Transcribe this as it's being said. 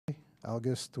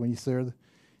August 23rd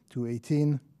to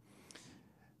 18.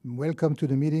 Welcome to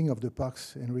the meeting of the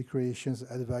Parks and Recreations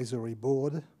Advisory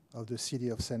Board of the City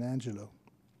of San Angelo.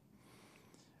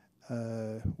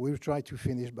 We'll try to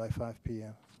finish by 5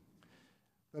 p.m.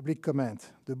 Public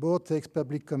comment. The board takes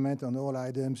public comment on all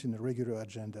items in the regular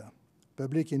agenda.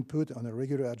 Public input on a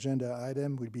regular agenda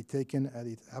item will be taken at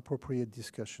its appropriate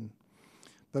discussion.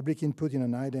 Public input in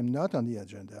an item not on the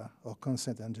agenda or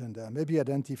consent agenda may be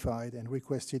identified and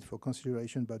requested for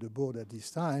consideration by the board at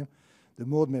this time. The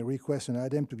board may request an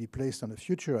item to be placed on a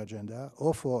future agenda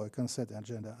or for a consent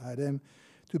agenda item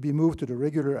to be moved to the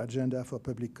regular agenda for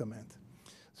public comment.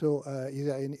 So is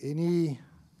there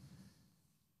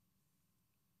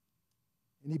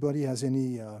anybody has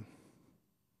any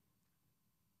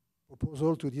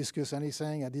proposal to discuss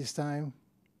anything at this time?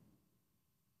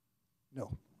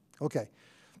 No. Okay.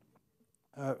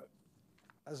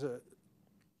 As a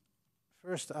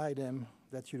first item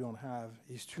that you don't have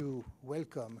is to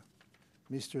welcome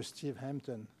Mr. Steve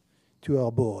Hampton to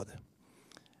our board.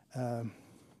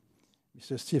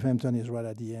 Mr. Steve Hampton is right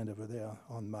at the end over there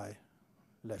on my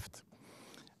left.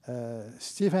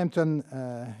 Steve Hampton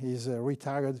is a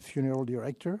retired funeral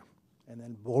director and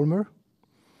embalmer.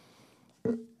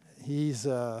 He's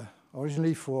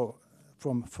originally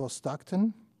from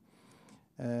Stockton.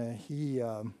 He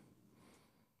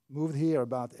moved here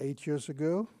about 8 years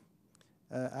ago.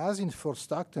 As in Fort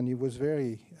Stockton, he was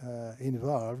very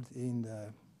involved in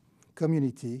the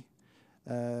community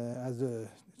as a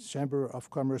Chamber of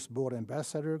Commerce Board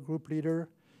Ambassador, group leader.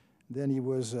 Then he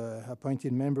was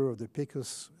appointed member of the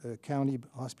Pecos County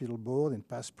Hospital Board and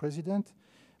past president,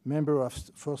 member of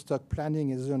Fort Stock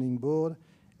Planning and Zoning Board,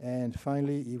 and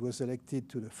finally he was elected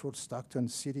to the Fort Stockton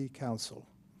City Council.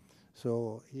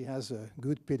 So he has a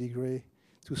good pedigree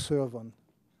to serve on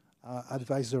our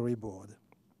advisory board.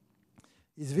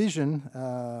 His vision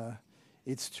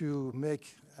is to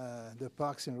make the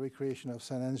Parks and Recreation of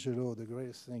San Angelo the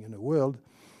greatest thing in the world,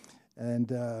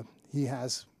 and he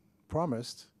has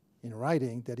promised in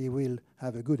writing that he will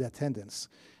have a good attendance,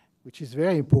 which is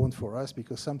very important for us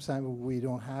because sometimes we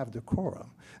don't have the quorum,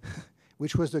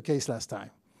 which was the case last time.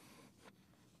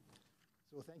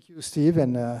 So thank you, Steve,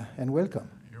 and welcome.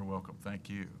 You're welcome. Thank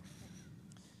you.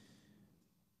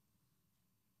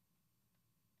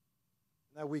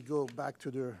 Now we go back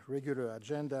to the regular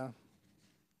agenda.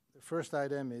 The first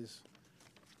item is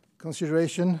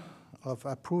consideration of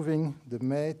approving the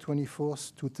May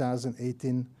 24th,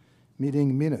 2018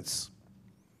 meeting minutes.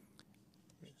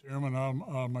 Mr. Chairman,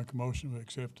 I'll make a motion to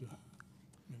accept the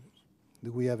minutes.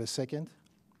 Do we have a second?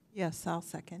 Yes, I'll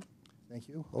second. Thank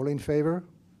you. All in favor?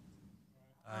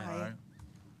 Aye.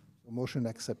 So motion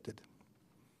accepted.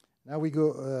 Now we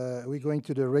go. We're going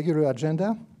to the regular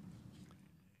agenda.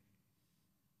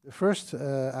 The first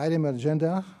item on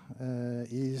agenda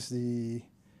is the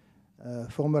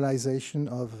formalization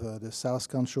of the South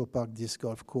Concho Park Disc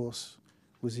Golf Course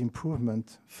with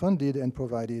improvement funded and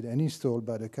provided and installed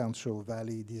by the Concho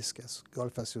Valley Disc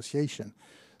Golf Association.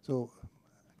 So,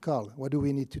 Carl, what do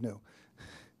we need to know?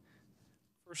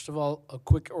 First of all, a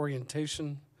quick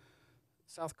orientation.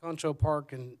 South Concho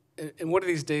Park, and one of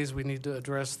these days we need to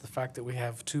address the fact that we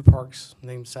have two parks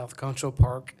named South Concho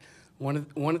Park, one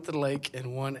at the lake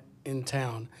and one in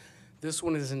town. This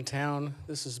one is in town.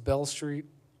 This is Bell Street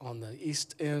on the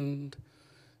east end,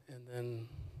 and then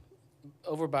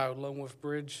over by Lone Wolf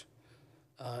Bridge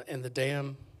and the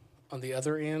dam on the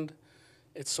other end.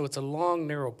 So it's a long,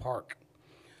 narrow park.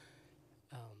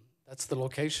 That's the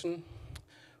location.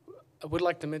 I would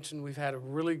like to mention we've had a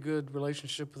really good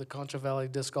relationship with the Concho Valley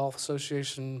Disc Golf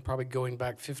Association, probably going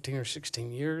back 15 or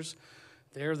 16 years.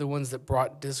 They're the ones that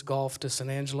brought disc golf to San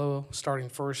Angelo, starting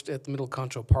first at the Middle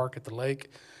Concho Park at the lake,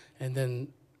 and then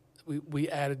we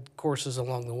added courses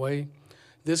along the way.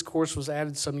 This course was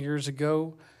added some years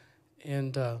ago,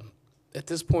 and at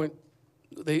this point,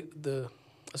 the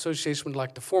association would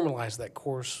like to formalize that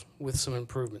course with some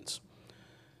improvements.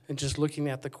 And just looking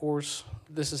at the course,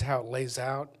 this is how it lays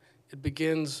out. It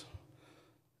begins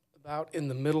about in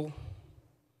the middle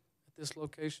at this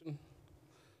location.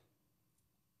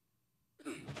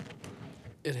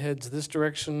 It heads this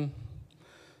direction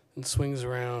and swings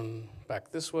around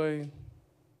back this way.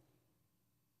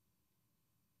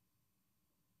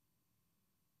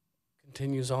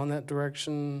 Continues on that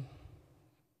direction.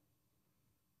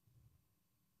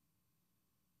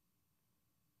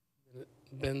 Then it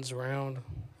bends around,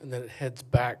 and then it heads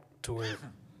back to where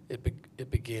it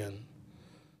began.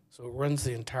 So it runs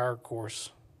the entire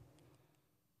course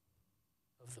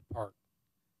of the park,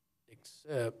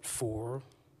 except for,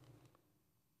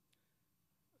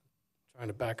 trying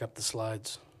to back up the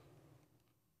slides.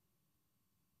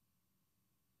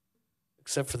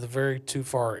 except for the very two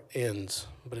far ends,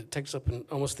 but it takes up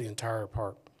almost the entire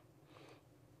park.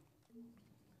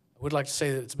 I would like to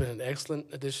say that it's been an excellent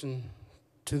addition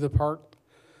to the park.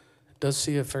 It does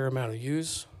see a fair amount of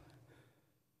use.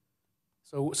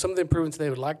 So some of the improvements they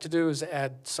would like to do is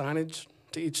add signage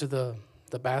to each of the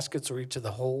baskets or each of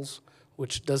the holes,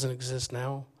 which doesn't exist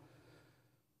now.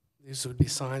 These would be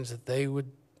signs that they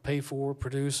would pay for,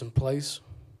 produce, and place.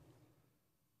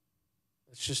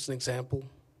 It's just an example.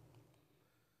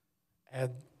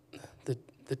 Add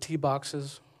the tee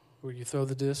boxes where you throw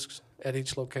the discs at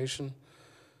each location.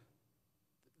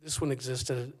 This one exists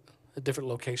at a different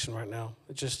location right now.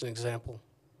 It's just an example.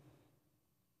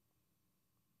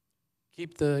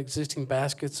 Keep the existing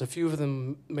baskets. A few of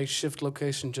them may shift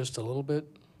location just a little bit.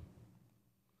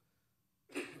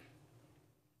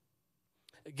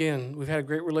 Again, we've had a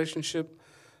great relationship.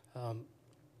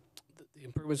 The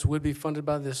improvements would be funded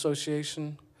by the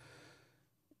association.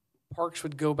 Parks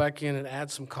would go back in and add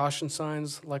some caution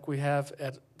signs like we have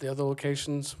at the other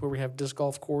locations where we have disc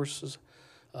golf courses.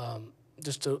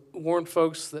 Just to warn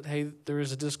folks that, hey, there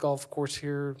is a disc golf course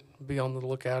here. Be on the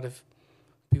lookout if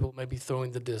people may be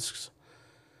throwing the discs.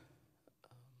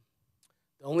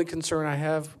 The only concern I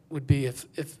have would be if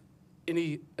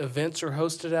any events are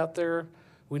hosted out there,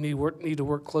 we need to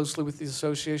work closely with the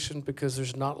association because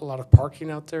there's not a lot of parking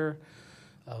out there.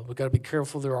 We've got to be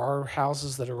careful. There are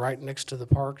houses that are right next to the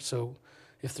park, so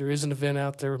if there is an event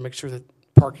out there, make sure that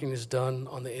parking is done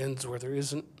on the ends where there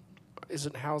isn't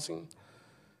housing.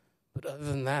 But other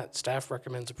than that, staff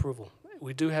recommends approval.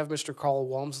 We do have Mr. Carl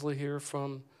Walmsley here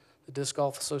from the Disc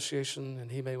Golf Association,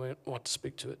 and he may want to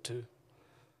speak to it too.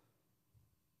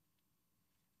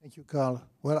 Thank you, Carl.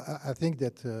 Well, I think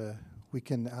that we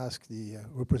can ask the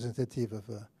representative of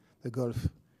the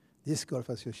Disc Golf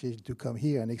Association to come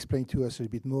here and explain to us a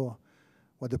little bit more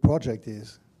what the project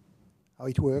is, how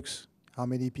it works, how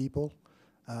many people.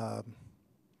 Does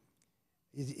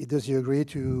he agree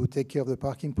to take care of the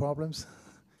parking problems?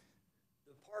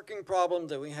 The parking problem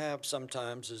that we have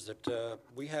sometimes is that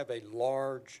we have a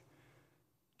large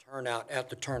turnout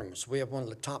at the tournaments. We have one of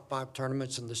the top 5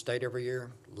 tournaments in the state every year.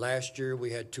 Last year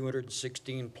we had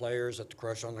 216 players at the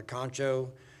Crush on the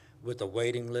Concho with a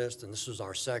waiting list, and this is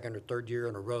our second or third year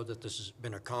in a row that this has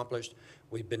been accomplished.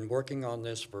 We've been working on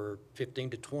this for 15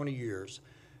 to 20 years.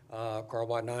 Carl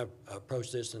White and I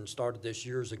approached this and started this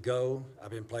years ago.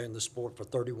 I've been playing the sport for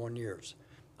 31 years.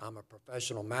 I'm a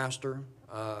professional master.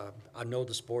 I know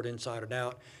the sport inside and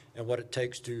out and what it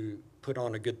takes to put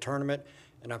on a good tournament,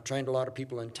 and I've trained a lot of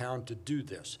people in town to do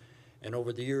this. And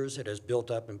over the years, it has built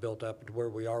up to where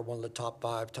we are one of the top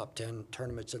 5, top 10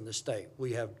 tournaments in the state.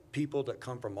 We have people that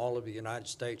come from all over the United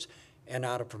States and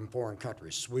out of from foreign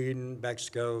countries, Sweden,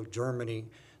 Mexico, Germany.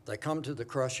 They come to the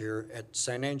Crush here at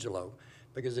San Angelo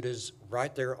because it is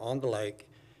right there on the lake.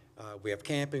 We have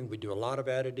camping. We do a lot of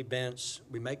added events.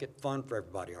 We make it fun for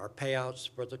everybody. Our payouts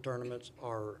for the tournaments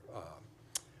are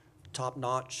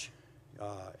top-notch.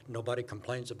 Nobody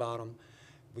complains about them.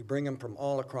 We bring them from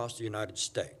all across the United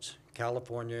States.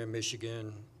 California,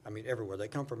 Michigan, I mean everywhere. They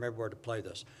come from everywhere to play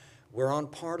this. We're on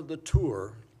part of the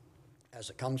tour as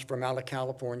it comes from out of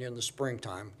California in the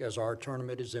springtime, because our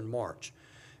tournament is in March.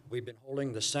 We've been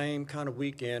holding the same kind of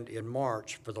weekend in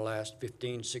March for the last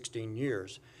 15, 16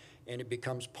 years, and it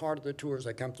becomes part of the tours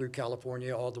that come through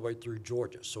California all the way through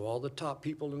Georgia. So all the top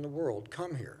people in the world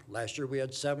come here. Last year we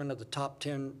had 7 of the top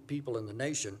 10 people in the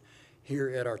nation here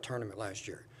at our tournament last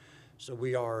year. So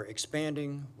we are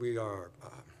expanding, we are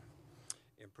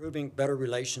improving better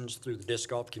relations through the disc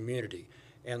golf community.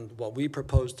 And what we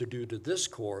propose to do to this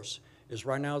course is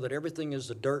right now that everything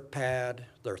is a dirt pad.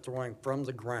 They're throwing from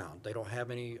the ground. They don't have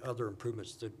any other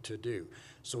improvements to do.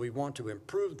 So we want to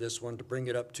improve this one to bring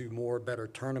it up to more better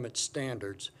tournament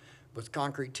standards with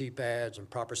concrete tee pads and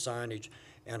proper signage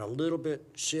and a little bit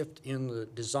shift in the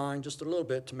design, just a little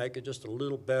bit to make it just a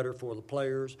little better for the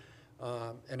players.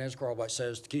 And as Carl White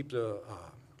says, to keep the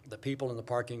people in the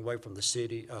parking away from the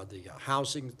city, the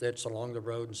housing that's along the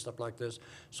road and stuff like this.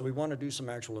 So we want to do some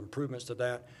actual improvements to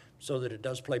that so that it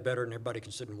does play better and everybody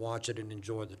can sit and watch it and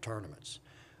enjoy the tournaments.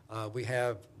 We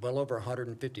have well over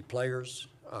 150 players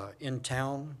in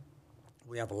town.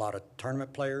 We have a lot of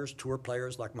tournament players, tour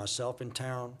players like myself in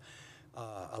town,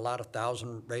 a lot of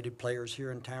 1,000-rated players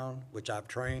here in town, which I've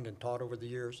trained and taught over the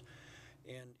years.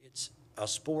 And it's a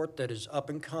sport that is up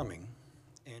and coming,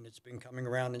 and it's been coming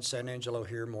around in San Angelo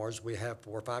here more as we have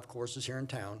 4 or 5 courses here in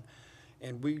town,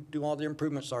 and we do all the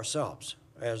improvements ourselves.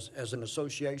 As an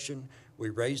association, we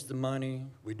raise the money,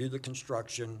 we do the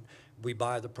construction, we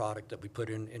buy the product that we put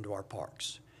into our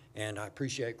parks. And I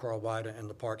appreciate Carl White and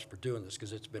the parks for doing this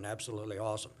because it's been absolutely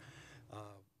awesome.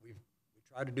 We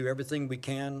try to do everything we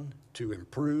can to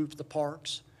improve the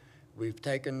parks. We've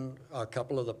taken a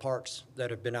couple of the parks that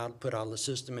have been put out of the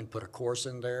system and put a course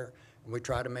in there, and we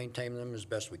try to maintain them as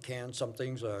best we can. Some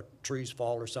things, trees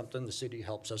fall or something, the city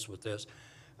helps us with this,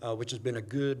 which has been a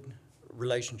good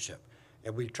relationship,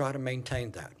 and we try to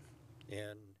maintain that.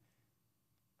 And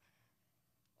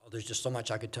there's just so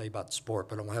much I could tell you about the sport,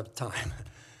 but I don't have the time.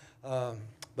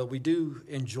 But we do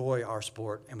enjoy our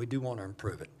sport, and we do want to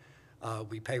improve it.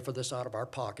 We pay for this out of our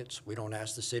pockets. We don't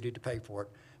ask the city to pay for it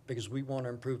because we want to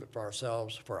improve it for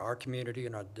ourselves, for our community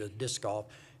and the disc golf,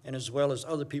 and as well as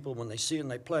other people. When they see it and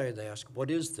they play, they ask,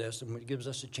 what is this? And it gives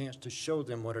us a chance to show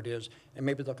them what it is, and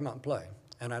maybe they'll come out and play.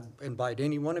 And I'd invite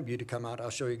any one of you to come out.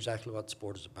 I'll show you exactly what the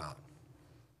sport is about.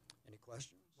 Any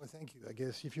questions? Well, thank you. I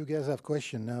guess if you guys have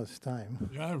questions, now it's time.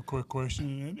 Yeah, I have a quick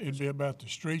question, and it'd be about the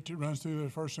street that runs through there. The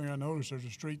first thing I noticed, there's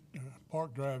a street,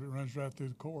 park drive that runs right through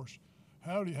the course.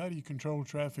 How do you control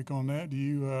traffic on that? Do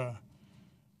you,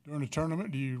 during the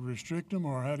tournament, do you restrict them,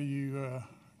 or how do you,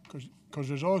 because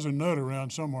there's always a nut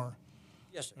around somewhere.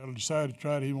 Yes, sir. That'll decide to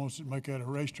try it. He wants to make that a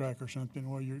racetrack or something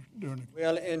while you're doing it.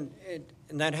 Well, and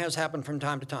that has happened from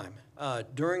time to time.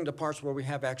 During the parts where we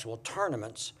have actual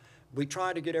tournaments, we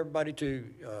try to get everybody to,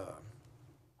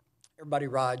 everybody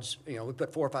rides, we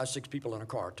put 4, 5, 6 people in a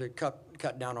car to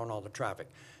cut down on all the traffic.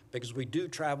 Because we do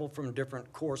travel from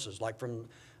different courses, like from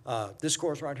this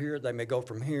course right here, they may go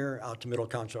from here out to Middle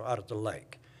Concho, out at the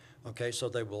lake. Okay, so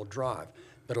they will drive.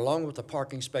 But along with the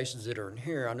parking spaces that are in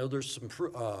here, I know there's some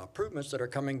improvements that are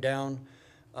coming down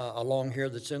along here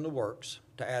that's in the works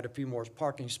to add a few more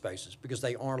parking spaces because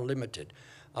they are limited.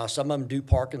 Some of them do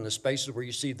park in the spaces where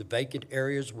you see the vacant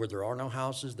areas where there are no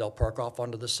houses. They'll park off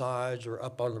onto the sides or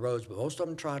up on the roads, but most of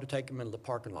them try to take them into the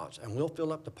parking lots, and we'll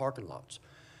fill up the parking lots.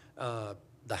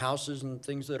 The houses and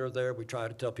things that are there, we try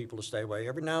to tell people to stay away.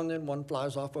 Every now and then one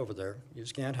flies off over there. You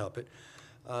just can't help it.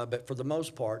 But for the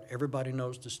most part, everybody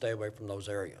knows to stay away from those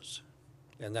areas.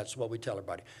 And that's what we tell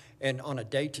everybody. And on a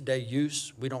day-to-day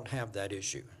use, we don't have that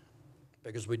issue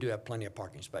because we do have plenty of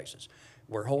parking spaces.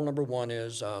 Where hole number 1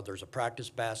 is, there's a practice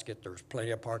basket. There's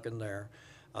plenty of parking there.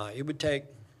 It would take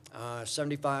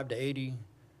 75 to 80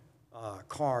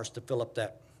 cars to fill up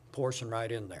that portion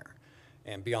right in there.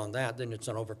 And beyond that, then it's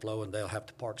an overflow, and they'll have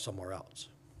to park somewhere else.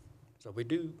 So we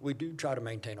do try to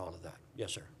maintain all of that.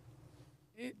 Yes, sir.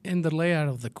 In the layout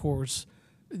of the course,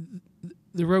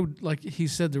 the road, like he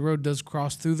said, the road does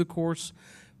cross through the course,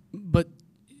 but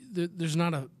there's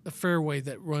not a fairway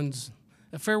that runs.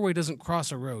 A fairway doesn't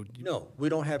cross a road. No, we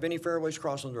don't have any fairways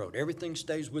crossing the road. Everything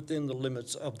stays within the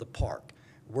limits of the park.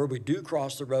 Where we do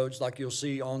cross the roads, like you'll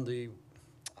see on the,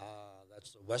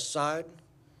 that's the west side,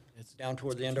 down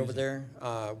toward the end over there,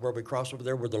 where we cross over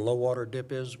there, where the low water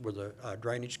dip is, where the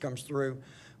drainage comes through.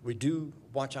 We do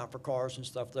watch out for cars and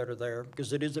stuff that are there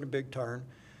because it isn't a big turn,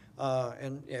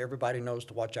 and everybody knows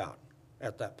to watch out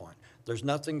at that point. There's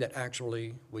nothing that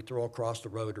actually we throw across the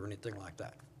road or anything like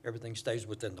that. Everything stays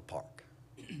within the park.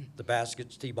 The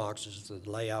baskets, tee boxes, the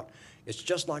layout, it's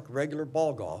just like regular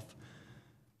ball golf,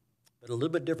 but a little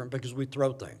bit different because we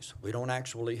throw things. We don't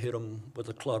actually hit them with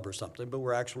a club or something, but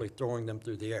we're actually throwing them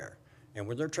through the air. And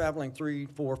when they're traveling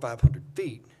 300, 400, 500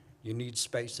 feet, you need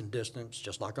space and distance,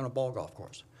 just like on a ball golf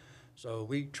course. So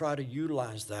we try to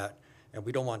utilize that, and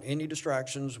we don't want any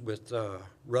distractions with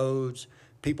roads,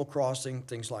 people crossing,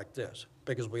 things like this,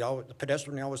 because the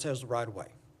pedestrian always has the right of way,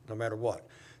 no matter what.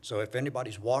 So if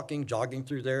anybody's walking, jogging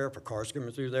through there, if a car's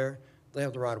coming through there, they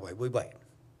have the right of way. We wait.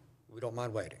 We don't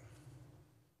mind waiting.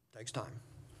 Takes time.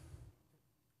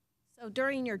 So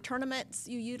during your tournaments,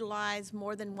 you utilize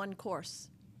more than one course?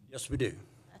 Yes, we do.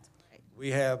 That's great.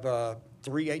 We have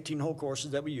 3 18-hole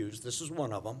courses that we use. This is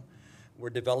one of them.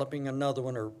 We're developing another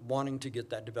one, or wanting to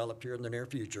get that developed here in the near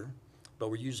future.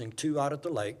 But we're using 2 out at the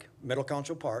lake, Middle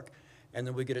Concho Park, and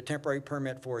then we get a temporary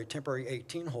permit for a temporary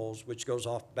 18 holes, which goes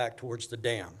off back towards the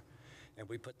dam. And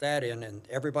we put that in, and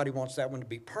everybody wants that one to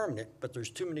be permanent, but there's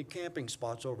too many camping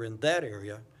spots over in that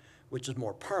area, which is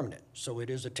more permanent. So it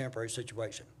is a temporary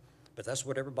situation. But that's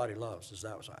what everybody loves, is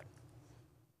that side.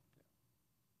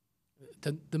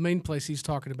 The main place he's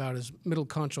talking about is Middle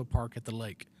Concho Park at the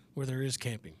lake, where there is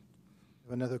camping. I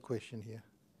have another question here.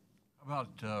 How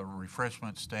about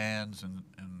refreshment stands and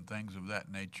things of that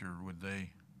nature?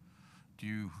 Do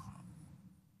you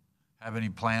have any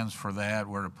plans for that,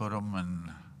 where to put them and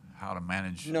how to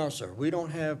manage? No, sir. We don't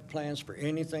have plans for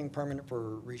anything permanent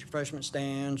for refreshment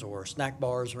stands or snack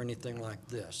bars or anything like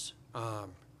this.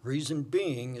 Reason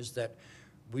being is that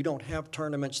we don't have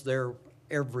tournaments there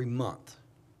every month.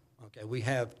 Okay, we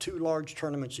have 2 large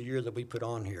tournaments a year that we put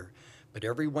on here, but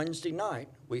every Wednesday night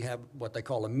we have what they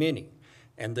call a mini,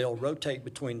 and they'll rotate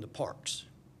between the parks.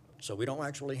 So we don't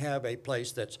actually have a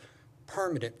place that's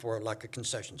permanent for like a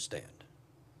concession stand.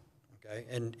 Okay,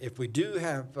 and if we do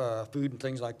have food and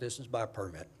things like this, it's by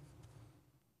permit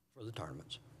for the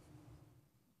tournaments.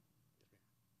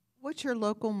 What's your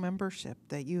local membership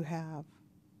that you have?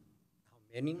 How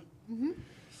many?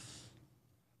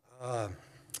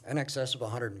 In excess of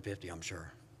 150, I'm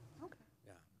sure. Okay.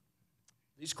 Yeah.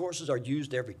 These courses are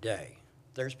used every day.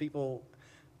 There's people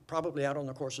probably out on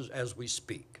the courses as we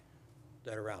speak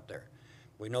that are out there.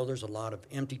 We know there's a lot of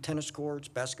empty tennis courts,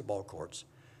 basketball courts,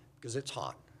 because it's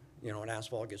hot, you know, and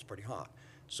asphalt gets pretty hot.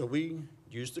 So we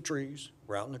use the trees.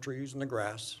 We're out in the trees and the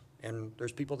grass, and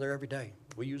there's people there every day.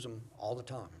 We use them all the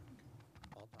time.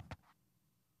 All the time.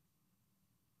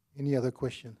 Any other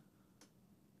question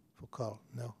for Carl?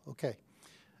 No? Okay.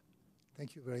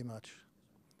 Thank you very much.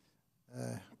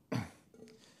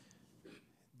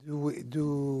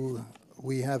 Do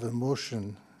we have a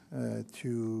motion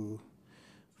to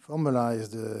formalize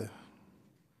the...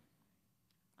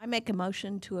 I make a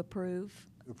motion to approve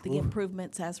the Approve?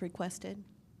 improvements as requested.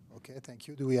 Okay, thank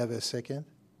you. Do we have a second?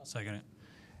 I'll second it.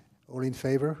 All in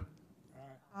favor?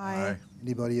 Aye.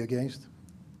 Anybody against?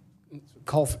 It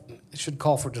should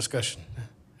call for discussion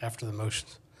after the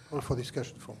motions. All for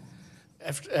discussion form.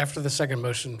 After the second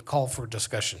motion, call for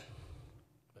discussion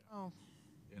Oh,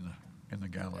 In the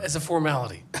gallery, as a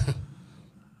formality.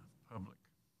 public.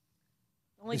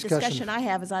 The only Discussion. discussion I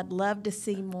have is I'd love to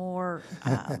see more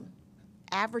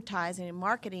advertising and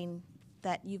marketing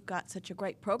that you've got such a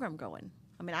great program going.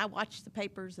 I mean, I watch the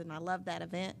papers and I love that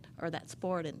event or that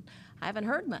sport, and I haven't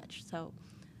heard much. So,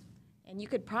 and you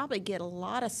could probably get a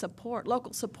lot of support,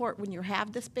 local support, when you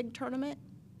have this big tournament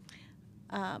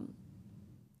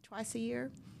twice a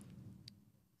year.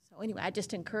 So anyway, I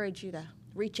just encourage you to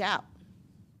reach out.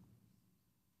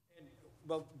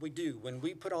 Well, we do. When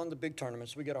we put on the big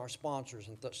tournaments, we get our sponsors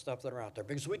and stuff that are out there,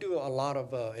 because we do a lot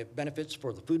of benefits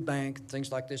for the food bank and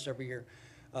things like this every year,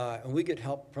 and we get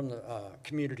help from the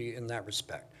community in that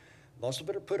respect. Most of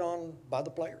it are put on by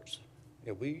the players.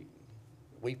 You know,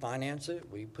 we finance it,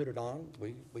 we put it on,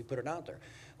 we put it out there.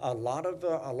 A lot of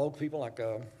our local people, like I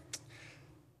don't know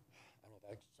if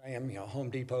I can say them, you know, Home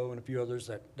Depot and a few others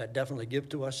that definitely give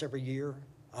to us every year.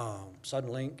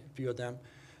 Sudden Link, a few of them.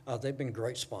 They've been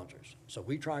great sponsors. So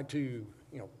we try to,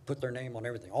 you know, put their name on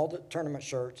everything. All the tournament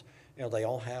shirts, you know, they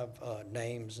all have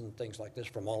names and things like this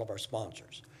from all of our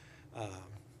sponsors.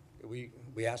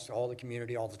 We ask all the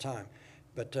community all the time.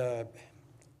 But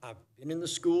I've been in the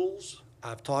schools.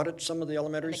 I've taught at some of the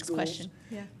elementary Next schools. question.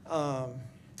 Yeah.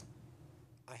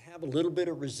 I have a little bit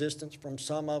of resistance from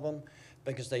some of them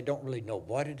because they don't really know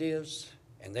what it is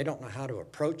and they don't know how to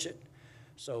approach it.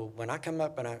 So when I come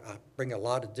up and I bring a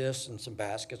lot of discs and some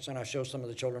baskets and I show some of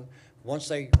the children, once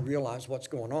they realize what's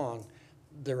going on,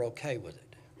 they're okay with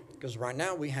it. Because right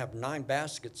now we have 9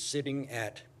 baskets sitting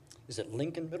at, is it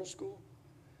Lincoln Middle School?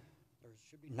 There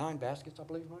should be 9 baskets, I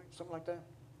believe, right? Something like that.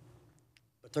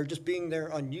 But they're just being there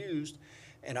unused.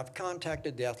 And I've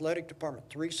contacted the athletic department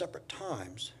 3 separate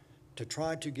times to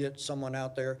try to get someone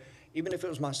out there, even if it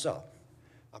was myself.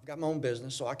 I've got my own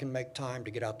business, so I can make time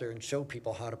to get out there and show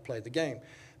people how to play the game.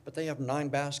 But they have 9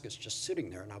 baskets just sitting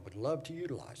there, and I would love to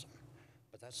utilize them.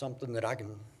 But that's something that I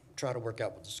can try to work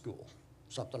out with the school,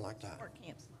 something like that. Sport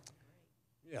camps.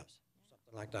 Yes,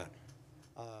 something like that.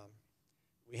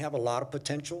 We have a lot of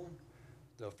potential.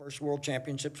 The first World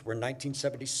Championships were in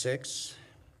 1976.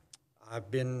 I've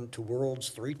been to Worlds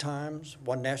 3 times,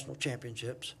 won national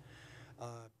championships.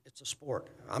 It's a sport.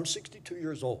 I'm 62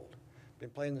 years old. Been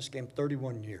playing this game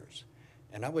 31 years.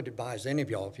 And I would advise any of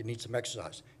y'all, if you need some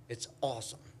exercise, it's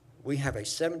awesome. We have a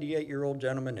 78-year-old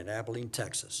gentleman in Abilene,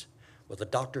 Texas, with a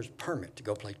doctor's permit to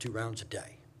go play 2 rounds a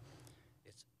day.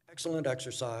 It's excellent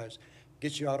exercise,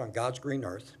 gets you out on God's green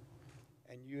earth,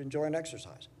 and you enjoy an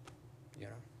exercise, you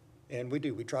know. And we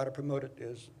do. We try to promote it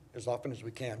as often as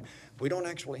we can. We don't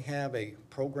actually have a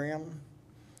program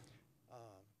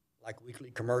like weekly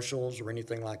commercials or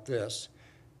anything like this,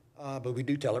 but we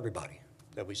do tell everybody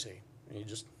that we see. And you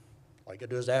just, all you gotta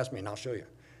do is ask me and I'll show you.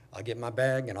 I'll get my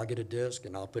bag and I'll get a disc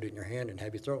and I'll put it in your hand and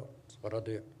have you throw it. That's what I'll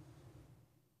do.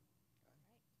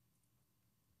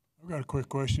 I've got a quick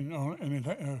question, and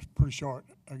it's pretty short,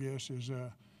 I guess. Is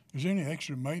there any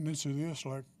extra maintenance of this,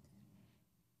 like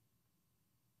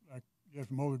you have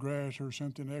to mow the grass or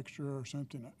something extra or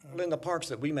something? Well, in the parks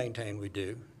that we maintain, we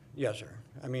do. Yes, sir.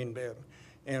 I mean,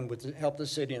 and with the help of the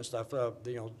city and stuff,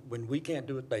 you know, when we can't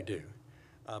do it, they do.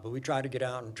 But we try to get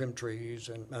out and trim trees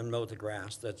and mow the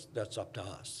grass. That's up to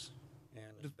us,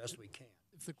 and as best we can.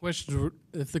 If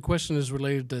the question is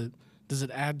related to does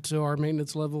it add to our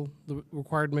maintenance level, the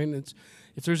required maintenance?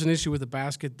 If there's an issue with the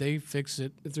basket, they fix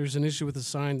it. If there's an issue with the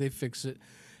sign, they fix it.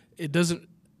 It doesn't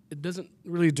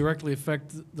really directly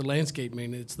affect the landscape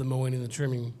maintenance, the mowing and the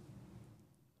trimming.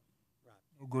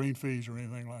 No green fees or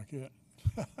anything like that.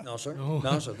 No, sir. No.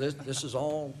 No, sir. This is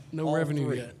all No all revenue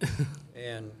free. yet.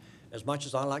 And as much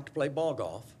as I like to play ball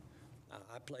golf,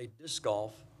 I played disc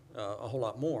golf a whole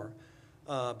lot more.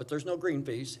 But there's no green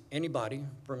fees. Anybody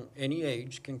from any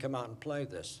age can come out and play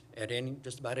this at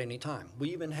just about any time.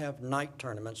 We even have night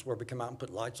tournaments where we come out and put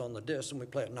lights on the disc and we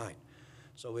play at night.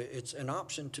 So it's an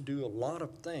option to do a lot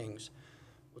of things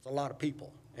with a lot of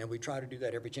people, and we try to do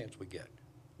that every chance we get.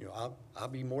 You know, I'll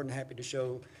be more than happy to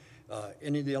show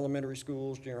any of the elementary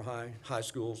schools, junior high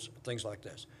schools, things like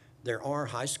this. There are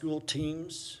high school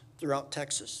teams throughout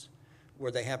Texas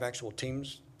where they have actual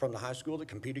teams from the high school that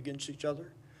compete against each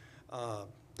other.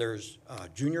 There's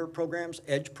junior programs,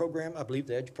 EDGE program. I believe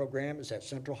the EDGE program is at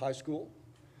Central High School,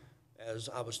 as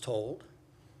I was told.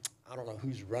 I don't know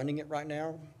who's running it right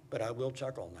now, but I will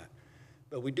check on that.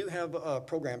 But we do have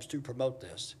programs to promote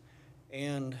this.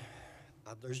 And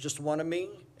there's just one of me,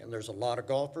 and there's a lot of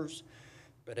golfers.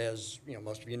 But as you know,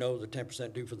 most of you know, the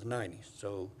 10% do for the 90.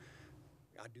 So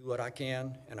I do what I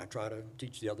can, and I try to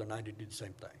teach the other 90 to do the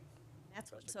same thing.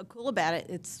 That's what's so cool about it.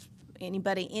 It's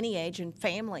anybody, any age, and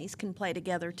families can play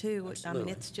together too. I Absolutely.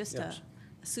 mean, it's just Yes.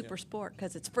 a super sport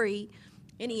because it's free,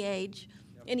 any age,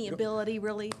 any ability,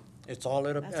 really. It's all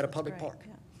at That's a what's public great, park.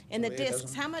 yeah. And So the it discs,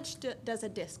 doesn't- how much does a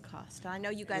disc cost? I know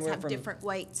you guys Anywhere have from- different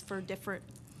weights for different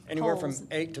Anywhere from holes.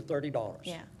 $8 to $30.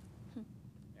 Yeah. And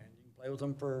you can play with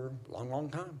them for a long, long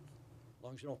time, as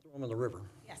long as you don't throw them in the river.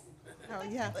 Yes. Oh,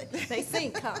 yeah. They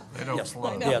sink, huh? They don't Yes,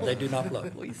 float. yeah, they do not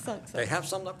float. We sunk some. They have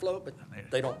some that float, but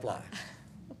they don't fly.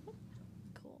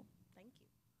 Cool. Thank you.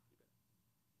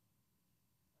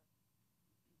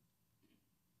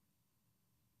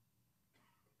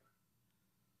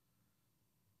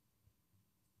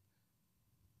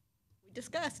 We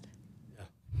discussed.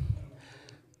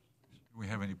 Do we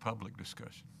have any public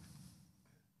discussion?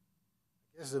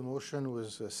 Yes, the motion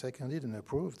was seconded and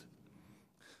approved.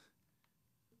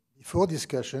 Before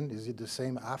discussion, is it the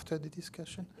same after the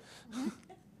discussion?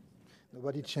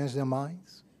 Nobody changed their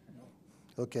minds?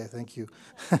 Okay, thank you.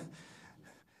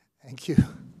 Thank you.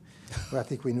 Well, I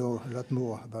think we know a lot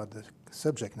more about the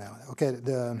subject now. Okay,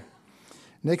 the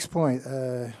next point,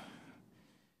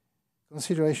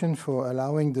 consideration for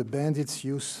allowing the Bandits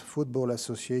Youth Football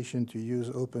Association to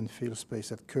use open field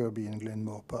space at Kirby and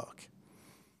Glenmore Park.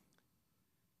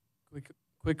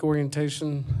 Quick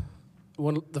orientation.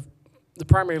 The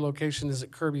primary location is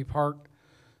at Kirby Park,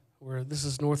 where this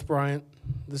is North Bryant.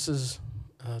 This is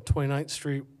 29th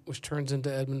Street, which turns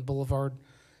into Edmond Boulevard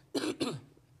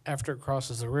after it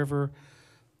crosses the river.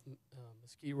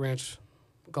 Mesquite Ranch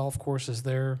Golf Course is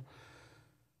there.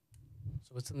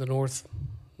 So it's in the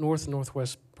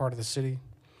northwest part of the city.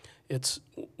 It's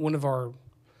one of our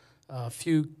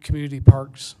few community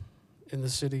parks in the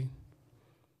city.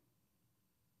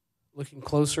 Looking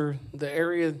closer, the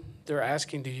area they're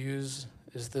asking to use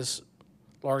is this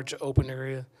large open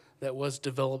area that was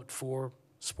developed for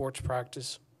sports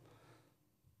practice,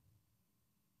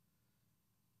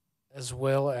 as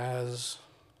well as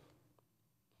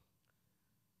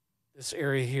this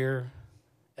area here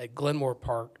at Glenmore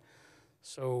Park.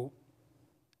 So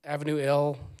Avenue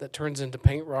L that turns into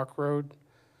Paint Rock Road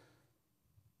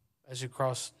as you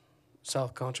cross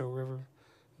South Concho River,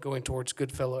 going towards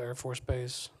Goodfellow Air Force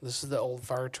Base. This is the old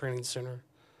fire training center.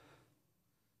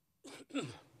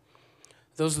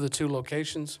 Those are the two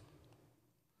locations.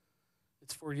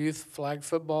 It's for youth flag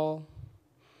football,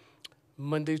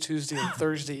 Monday, Tuesday, and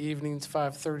Thursday evenings,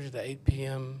 5:30 to 8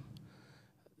 p.m.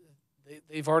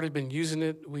 They've already been using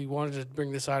it. We wanted to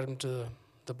bring this item to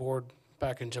the board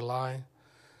back in July,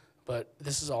 but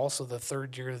this is also the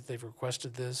third year that they've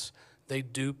requested this. They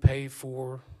do pay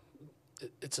for,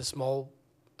 it's a small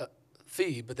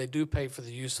fee, but they do pay for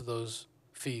the use of those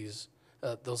fees,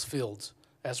 those fields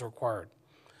as required.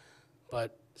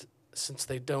 But since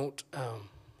they don't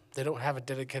have a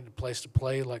dedicated place to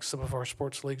play like some of our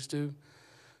sports leagues do,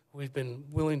 we've been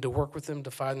willing to work with them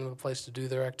to find them a place to do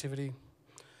their activity.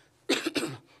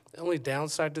 The only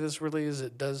downside to this really is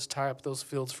it does tie up those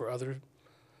fields for other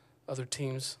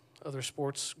teams, other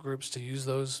sports groups to use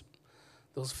those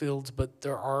fields, but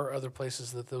there are other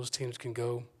places that those teams can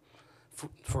go.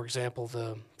 For example,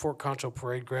 the Fort Concho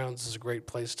Parade Grounds is a great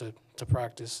place to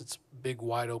practice. It's a big,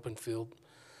 wide open field.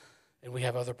 And we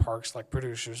have other parks like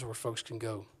Producers where folks can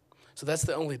go. So that's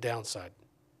the only downside.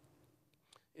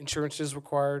 Insurance is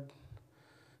required,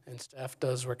 and staff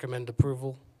does recommend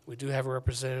approval. We do have a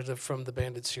representative from the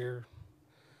Bandits here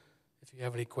if you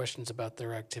have any questions about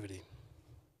their activity.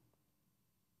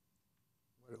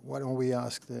 Why don't we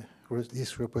ask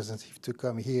this representative to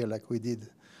come here like we did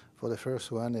for the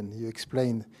first one, and you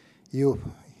explain your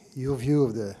view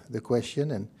of the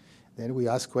question, and then we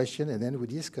ask question, and then we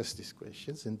discuss these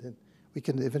questions, and then we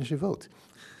can eventually vote.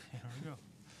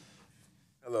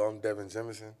 Hello, I'm Devin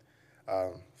Jemison,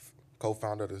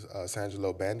 co-founder of the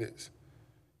Angelo Bandits.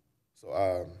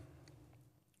 So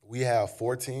we have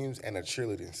 4 teams and a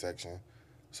cheerleading section.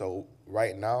 So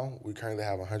right now, we currently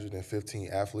have 115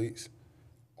 athletes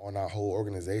on our whole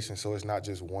organization. So it's not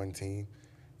just one team.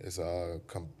 It's a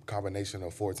combination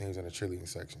of 4 teams and a cheerleading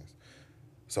sections.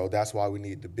 So that's why we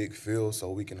need the big field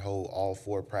so we can hold all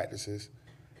 4 practices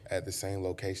at the same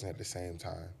location at the same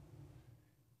time.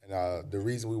 And the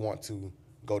reason we want to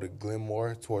go to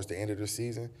Glenmore towards the end of the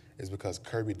season is because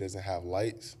Kirby doesn't have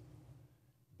lights,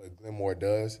 but Glenmore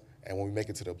does. And when we make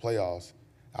it to the playoffs,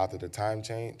 after the time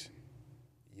change,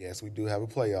 yes, we do have a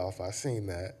playoff. I've seen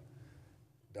that.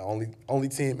 The only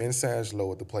team in San Angelo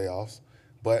with the playoffs.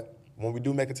 But when we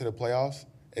do make it to the playoffs,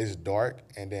 it's dark,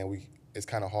 and then it's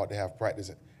kind of hard to have practice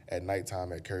at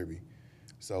nighttime at Kirby.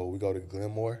 So we go to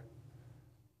Glenmore.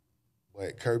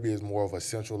 But Kirby is more of a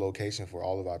central location for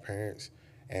all of our parents,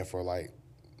 and for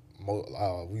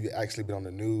we actually been on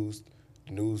the news.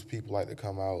 The news people like to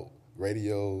come out,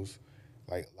 radios.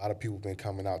 Like a lot of people been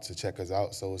coming out to check us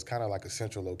out. So it's kind of like a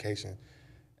central location,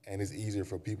 and it's easier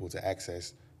for people to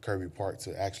access Kirby Park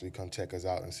to actually come check us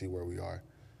out and see where we are.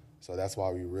 So that's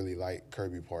why we really like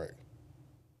Kirby Park.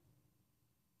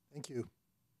 Thank you.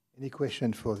 Any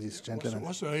question for this gentleman?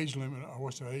 What's the age limit, or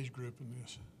what's the age group in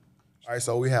this? All right,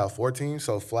 so we have 4 teams.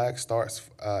 So flag starts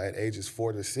at ages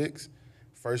 4 to 6.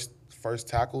 First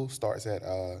tackle starts at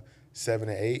 7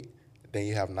 and 8. Then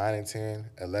you have 9 and 10,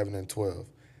 11 and 12.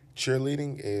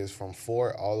 Cheerleading is from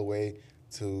 4 all the way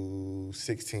to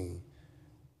 16.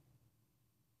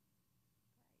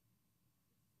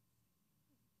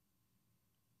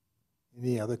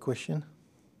 Any other question?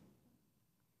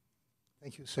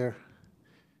 Thank you, sir.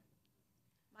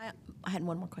 I had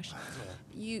one more question.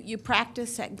 You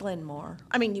practice at Glenmore.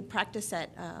 I mean, you practice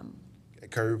at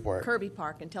Kirby Park. Kirby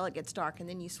Park until it gets dark, and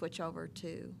then you switch over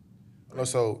to. No,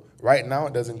 so right now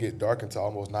it doesn't get dark until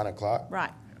almost 9 o'clock.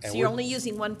 Right. And So you're only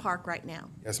using one park right now.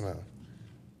 Yes, ma'am.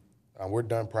 We're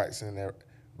done practicing there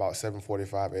about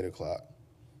 7:45, 8 o'clock.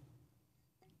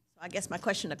 I guess my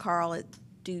question to Carl is,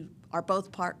 are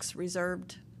both parks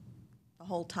reserved the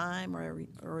whole time,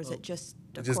 or is it just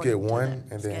We just get according to one,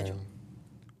 the and schedule? then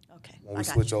Okay. when I we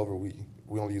got switch you. over, we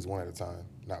only use one at a time,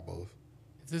 not both.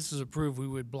 If this is approved, we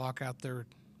would block out their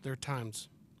times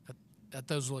at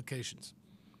those locations.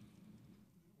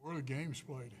 Where are the games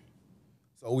played?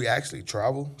 So we actually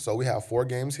travel. So we have 4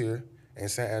 games here in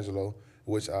San Angelo,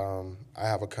 which I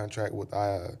have a contract with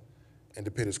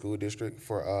Independent School District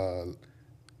for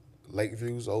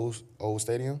Lakeview's old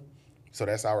stadium. So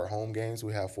that's our home games.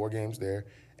 We have 4 games there,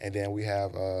 and then we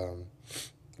have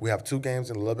 2 games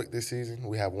in Lubbock this season.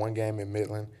 We have 1 game in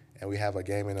Midland, and we have a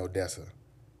game in Odessa.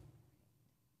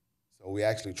 So we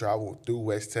actually travel through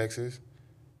West Texas,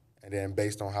 and then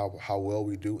based on how well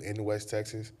we do in West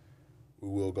Texas, we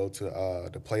will go to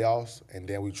the playoffs, and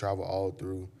then we travel all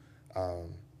through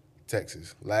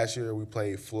Texas. Last year we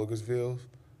played Pflugersville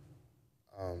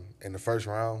in the first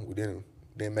round. We didn't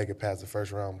make it past the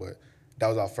first round, but that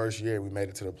was our first year we made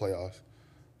it to the playoffs.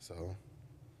 So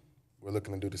we're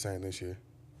looking to do the same this year.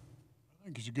 I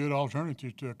think it's a good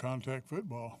alternative to contact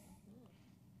football.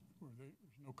 There's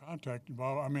no contact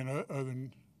involved. I mean, other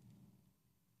than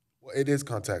Well, it is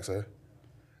contact, sir.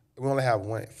 We only have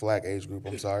one flag age group,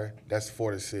 I'm sorry. That's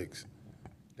 4 to 6.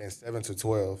 Then 7 to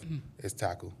 12 is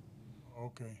tackle.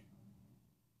 okay.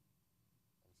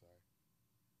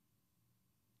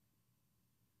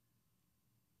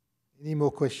 Any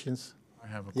more questions? I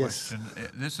have a Yes.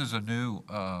 question. This is a new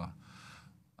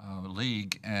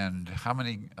league, and how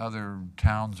many other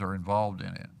towns are involved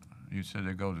in it? You said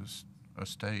they go to a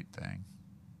state thing.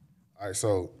 All right,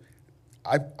 so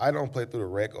I don't play through the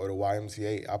rec or the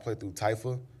YMCA. I play through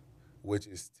TIFA, which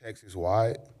is Texas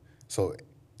wide. So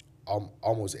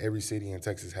almost every city in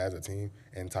Texas has a team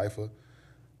in TIFA.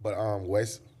 But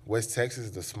West Texas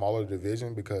is the smaller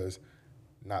division because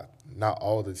not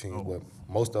all the teams, but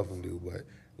most of them do. But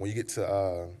when you get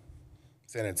to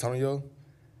San Antonio,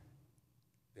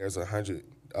 there's 100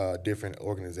 different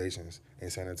organizations in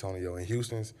San Antonio. In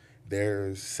Houston's,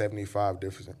 there's 75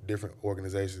 different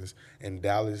organizations. In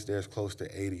Dallas, there's close to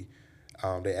 80.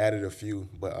 They added a few,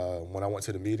 but when I went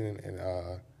to the meeting in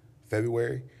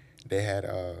February, they had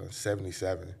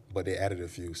 77, but they added a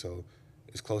few, so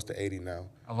it's close to 80 now.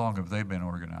 How long have they been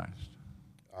organized?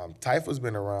 Typho's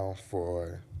been around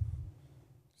for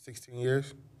 16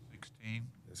 years. 16?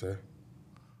 Yes, sir.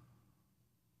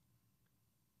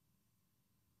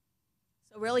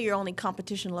 So really, your only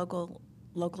competition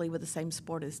locally with the same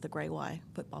sport is the Gray Y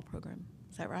football program.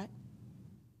 Is that right?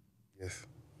 Yes.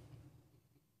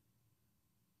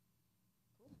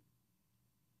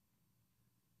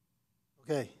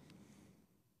 Okay.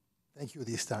 Thank you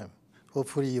this time.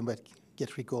 Hopefully you might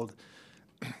get recalled.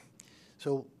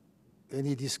 So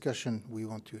any discussion we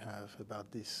want to have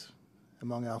about this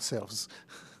among ourselves?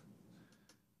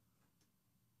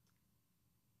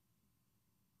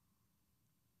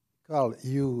 Carl,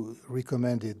 you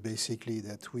recommended basically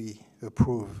that we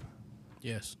approve.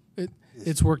 Yes.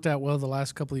 It's worked out well the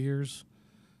last couple of years.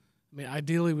 I mean,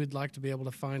 ideally, we'd like to be able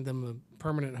to find them a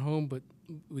permanent home, but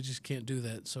we just can't do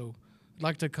that. So I'd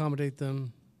like to accommodate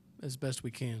them as best we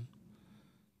can.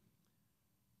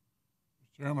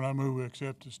 Mr. Chairman, I move we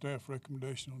accept the staff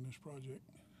recommendation on this project.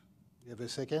 You have a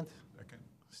second? Second.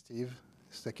 Steve,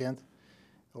 second.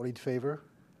 All in favor?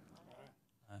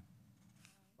 Aye.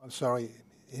 I'm sorry.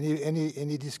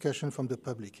 Any discussion from the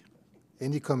public?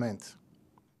 Any comment?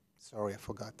 Sorry, I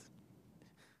forgot.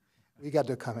 We got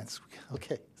the comments.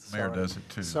 Okay. Mayor sorry. does it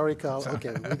too. Sorry, Carl.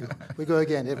 Okay, we go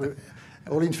again.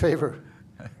 All in favor?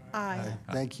 Aye.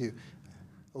 Thank you.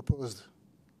 Opposed?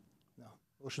 No.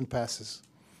 Motion passes.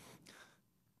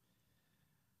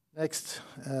 Next,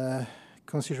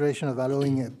 consideration of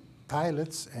allowing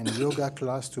pilots and yoga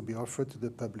class to be offered to the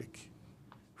public,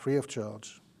 free of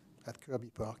charge, at Kirby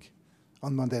Park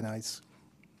on Monday nights.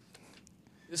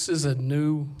 This is a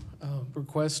new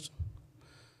request.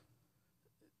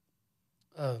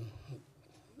 The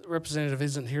representative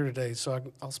isn't here today, so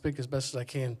I'll speak as best as I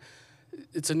can.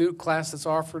 It's a new class that's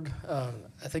offered.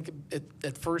 I think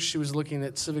at first she was looking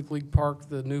at Civic League Park,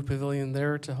 the new pavilion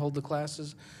there, to hold the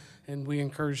classes, and we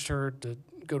encouraged her to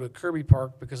go to Kirby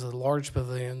Park because of the large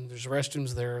pavilion. There's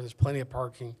restrooms there. There's plenty of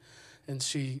parking, and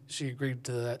she agreed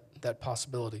to that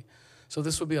possibility. So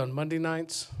this will be on Monday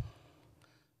nights,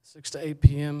 6 to 8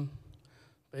 p.m.,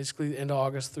 basically the end of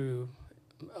August through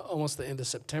almost the end of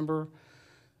September.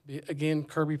 Again,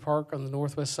 Kirby Park on the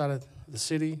northwest side of the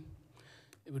city.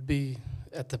 It would be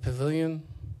at the pavilion.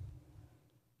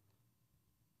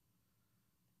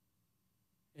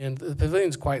 And the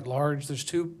pavilion's quite large. There's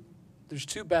two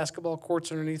basketball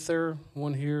courts underneath there,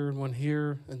 one here and one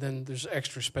here, and then there's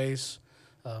extra space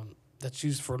that's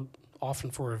used often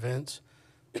for events.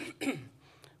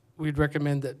 We'd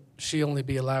recommend that she only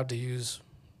be allowed to use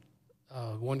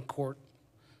one court,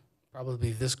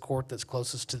 probably this court that's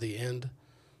closest to the end.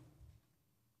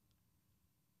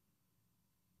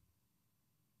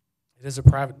 It is a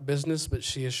private business, but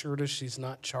she assured us she's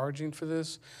not charging for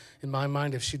this. In my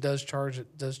mind, if she does charge,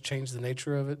 it does change the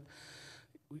nature of it.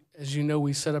 As you know,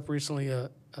 we set up recently a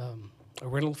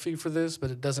rental fee for this, but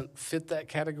it doesn't fit that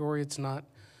category. It's not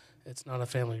a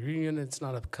family reunion. It's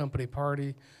not a company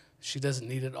party. She doesn't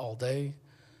need it all day.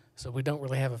 So we don't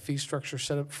really have a fee structure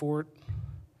set up for it.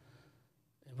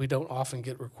 And we don't often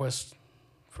get requests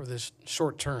for this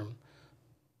short term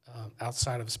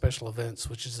outside of special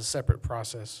events, which is a separate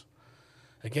process.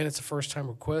 Again, it's a first-time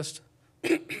request.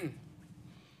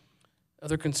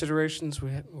 Other considerations, we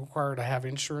require to have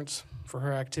insurance for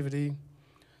her activity.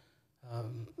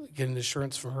 Get an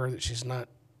assurance from her that she's not,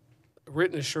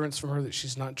 written assurance from her that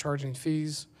she's not charging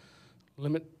fees.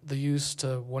 Limit the use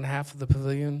to one half of the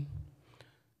pavilion,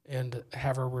 and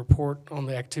have her report on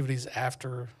the activities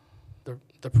after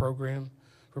the program.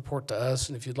 Report to us,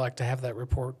 and if you'd like to have that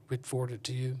report, we'd forward it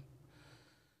to you.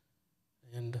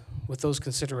 And with those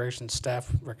considerations,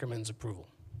 staff recommends approval.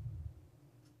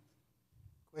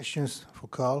 Questions for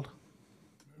Carl?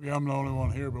 Maybe I'm the only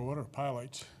one here, but what are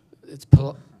pilates? It's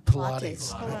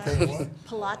Pilates.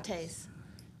 Pilates.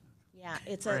 Yeah,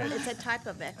 it's a type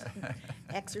of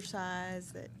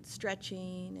exercise, that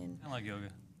stretching and Kind of like yoga.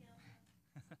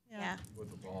 yeah. With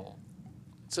the ball.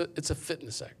 It's a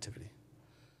fitness activity.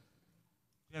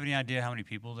 Do you have any idea how many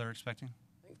people they're expecting?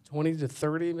 20 to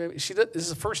 30, maybe. This is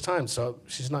the first time, so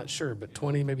she's not sure, but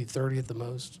 20, maybe 30 at the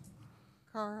most.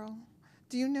 Carl,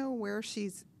 do you know where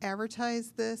she's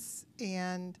advertised this?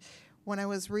 And when I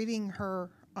was reading her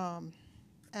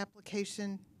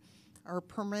application or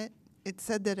permit, it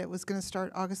said that it was going to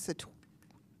start August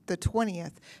the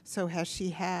 20th. So has she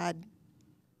had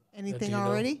anything you know?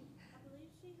 already? I believe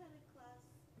she had a class,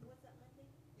 was that Monday?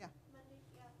 Yeah. Monday,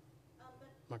 yeah. But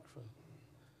Microphone.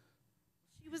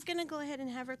 she was gonna go ahead and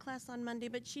have her class on Monday,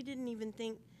 but she didn't even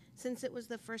think, since it was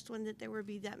the first one, that there would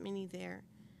be that many there.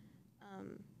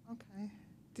 Okay.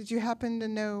 Did you happen to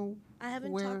know I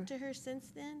haven't where talked to her since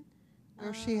then.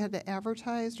 she had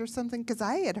advertised or something? Because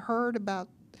I had heard about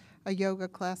a yoga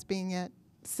class being at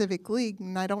Civic League,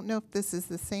 and I don't know if this is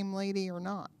the same lady or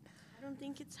not. I don't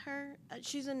think it's her.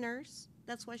 She's a nurse.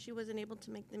 That's why she wasn't able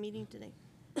to make the meeting today.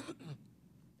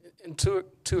 And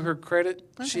to her credit,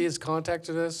 Okay. she has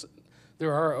contacted us.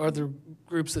 There are other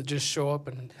groups that just show up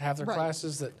and have their Right.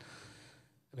 classes that,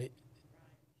 I mean,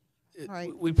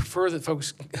 Right. we prefer that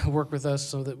folks work with us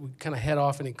so that we kind of head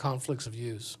off any conflicts of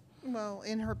use. Well,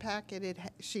 in her packet,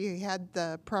 she had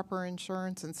the proper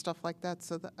insurance and stuff like that,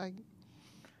 so that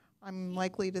I'm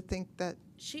likely to think that,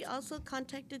 She also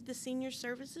contacted the senior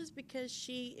services because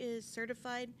she is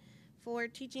certified for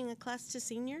teaching a class to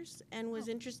seniors and was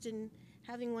interested in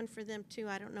having one for them too.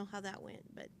 I don't know how that went,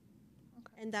 but,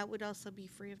 and that would also be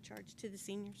free of charge to the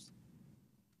seniors.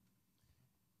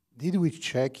 Did we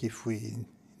check if we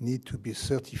need to be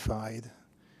certified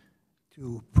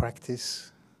to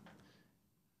practice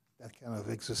that kind of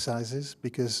exercises?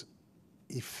 Because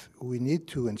if we need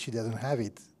to and she doesn't have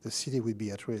it, the city would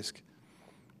be at risk.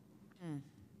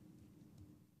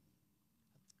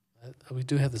 We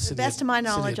do have the To city. the best of my city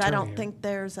knowledge, I attorney don't here. think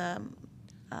there's,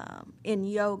 in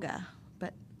yoga,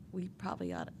 but we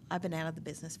probably ought, I've been out of the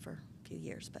business for a few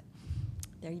years, but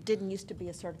there didn't used to be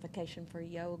a certification for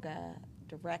yoga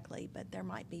directly, but there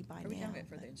might be by now. Are we talking about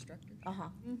for the instructor? Uh-huh.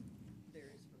 There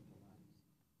is for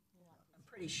Pilates. I'm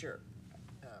pretty sure.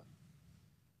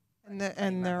 and might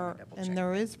wanna double check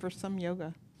there is for some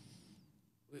yoga.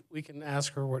 We can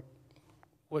ask her what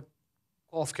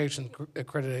qualification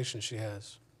accreditation she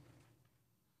has.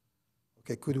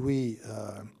 Okay, could we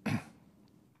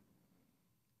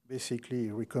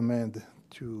basically recommend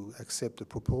to accept the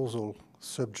proposal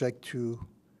subject to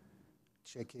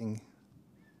checking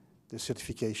the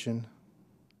certification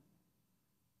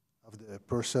of the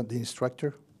person, the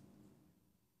instructor?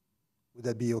 Would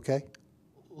that be okay?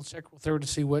 We'll check with her to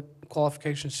see what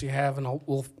qualifications she have, and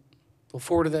we'll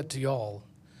forward that to y'all.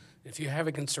 If you have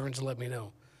any concerns, let me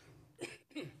know.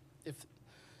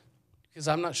 Because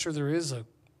I'm not sure there is a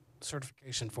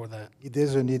certification for that. If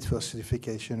there's a need for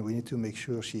certification, we need to make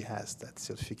sure she has that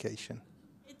certification.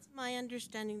 It's my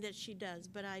understanding that she does,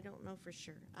 but I don't know for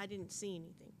sure. I didn't see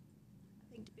anything.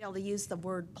 I think to be able to use the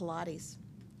word Pilates,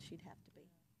 she'd have to be.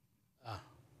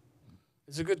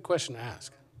 It's a good question to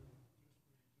ask.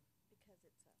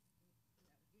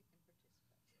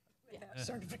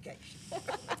 Certification.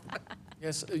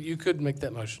 Yes, you could make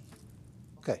that motion.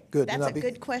 Okay, good. That's No, a be-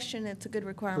 good question, it's a good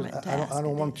requirement to I ask.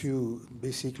 don't want to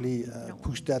basically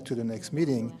push that to the next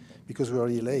meeting because we're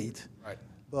already late. Right.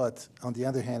 But on the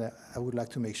other hand, I would like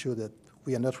to make sure that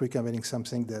we are not recommending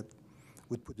something that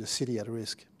would put the city at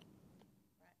risk.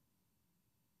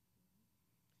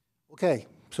 Okay,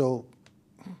 so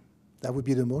that would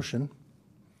be the motion.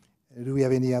 Do we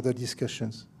have any other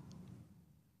discussions?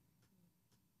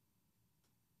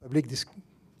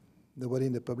 Nobody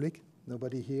in the public?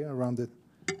 Nobody here around the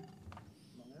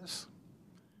yes?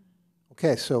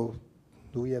 Okay, so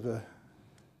do we have a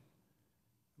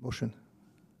motion?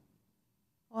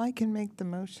 Well, I can make the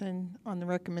motion on the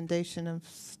recommendation of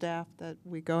staff that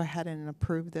we go ahead and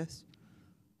approve this.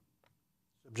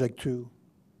 Subject to,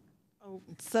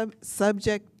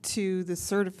 Subject to the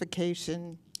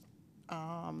certification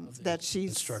Of the that she's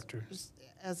instructor.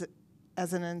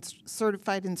 as an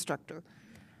certified instructor.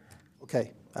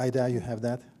 okay, Ida, you have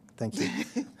that? Thank you.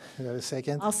 You have a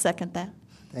second? I'll second that.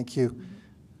 Thank you.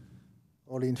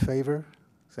 All in favor?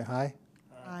 Say aye.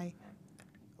 Aye.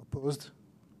 Opposed?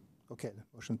 Okay, the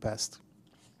motion passed.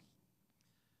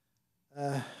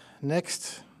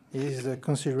 Next is the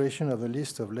consideration of a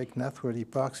list of Lake Nathworthy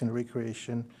parks and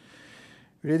recreation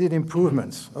related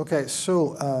improvements. Okay,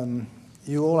 so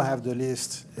you all have the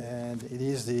list, and it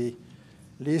is the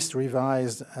list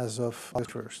revised as of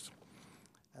August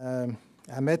 1st.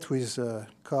 I met with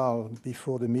Carl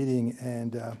before the meeting,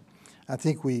 and I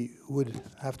think we would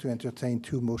have to entertain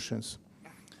two motions.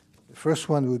 The first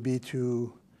one would be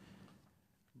to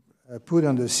put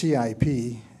on the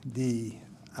CIP the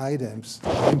items,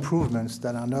 improvements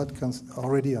that are not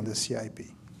already on the CIP.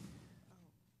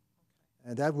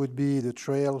 And that would be the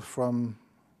trail from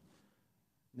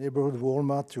neighborhood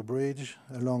Walmart to Bridge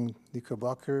along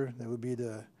Knickerbocker. That would be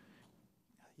the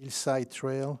Hillside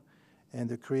Trail and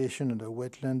the creation of the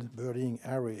wetland birding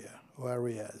area or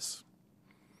areas.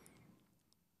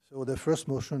 So the first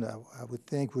motion I would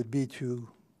think would be to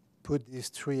put these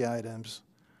three items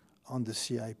on the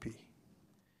CIP.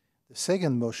 The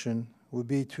second motion would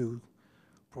be to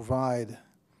provide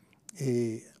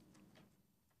a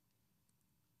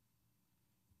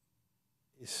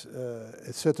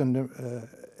certain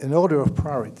an order of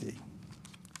priority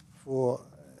for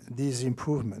these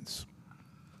improvements.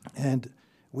 And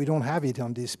we don't have it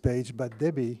on this page, but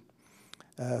Debbie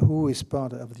who is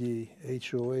part of the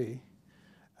HOA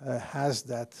has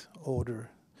that order.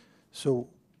 So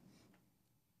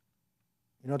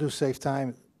in order to save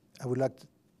time, I would like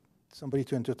somebody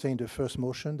to entertain the first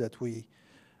motion that we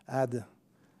add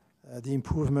the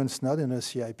improvements not in the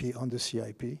CIP on the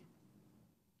CIP.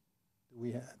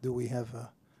 Do we have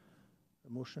a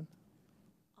motion?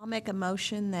 I'll make a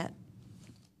motion that,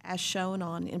 as shown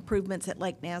on improvements at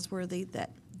Lake Nasworthy,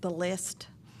 that the list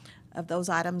of those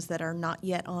items that are not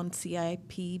yet on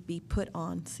CIP be put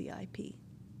on CIP.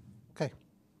 Okay. Do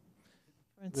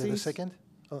we have a Francis? second?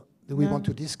 Do we want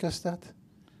No. to discuss that?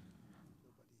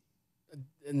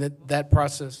 And that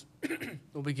process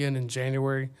will begin in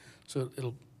January, so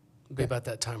it'll be about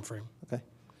that time frame. Okay.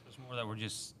 It's more that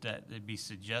that it'd be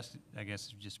suggested, I guess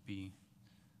it'd just be,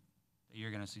 that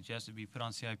you're gonna suggest it be put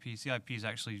on CIP. CIP is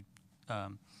actually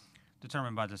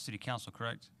determined by the city council,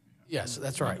 correct? Yes,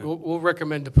 that's right. We'll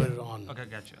recommend to put it on. Okay,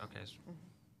 gotcha, okay.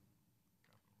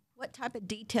 What type of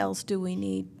details do we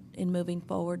need in moving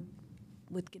forward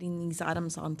with getting these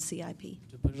items on CIP?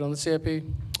 To put it on the CIP,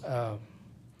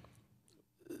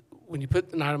 when you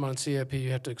put an item on CIP,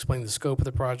 you have to explain the scope of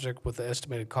the project, what the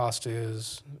estimated cost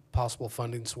is, possible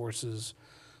funding sources,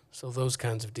 so those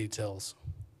kinds of details.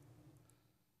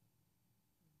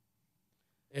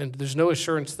 And there's no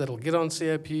assurance that it'll get on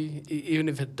CIP. Even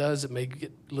if it does, it may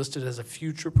get listed as a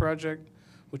future project,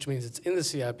 which means it's in the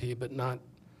CIP but not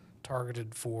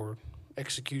targeted for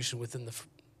execution within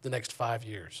the next 5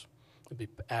 years. It'd be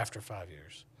after 5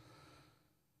 years.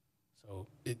 So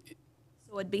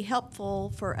So it'd be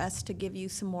helpful for us to give you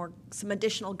some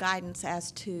additional guidance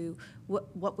as to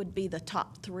what would be the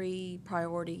top 3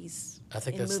 priorities I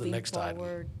think in that's the moving next item.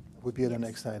 forward. Would be the Yes.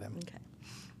 next item. Okay.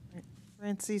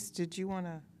 Francis, did you want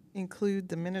to include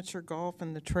the miniature golf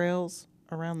and the trails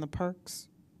around the parks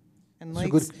and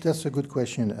lakes? That's a good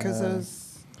question. Because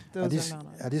those are not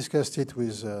I on. discussed it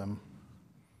with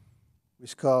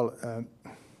Carl.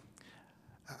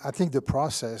 I think the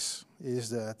process is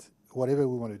that whatever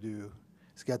we want to do,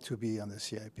 it's got to be on the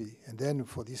CIP. And then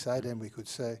for this item, we could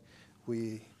say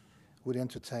we would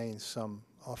entertain some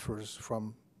offers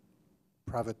from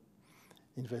private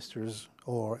investors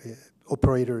or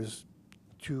operators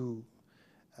to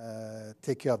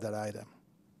take care of that item,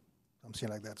 something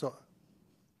like that. So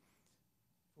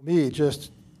for me,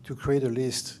 just to create a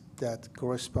list that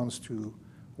corresponds to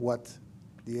what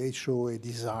the HOA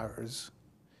desires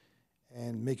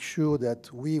and make sure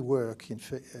that we work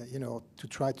to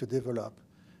try to develop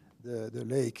the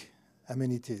lake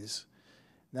amenities.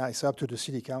 Now it's up to the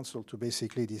city council to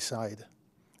basically decide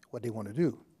what they want to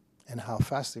do and how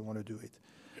fast they want to do it.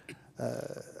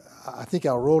 I think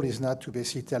our role is not to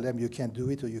basically tell them you can't do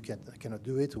it or you cannot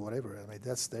do it or whatever. I mean,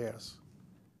 that's theirs.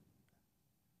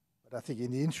 But I think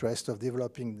in the interest of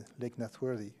developing Lake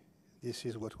Nasworthy, this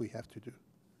is what we have to do.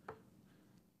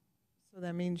 So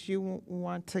that means you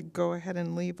want to go ahead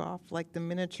and leave off like the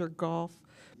miniature golf?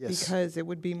 Yes. Because it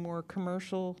would be more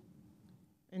commercial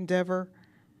endeavor?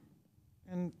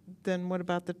 And then what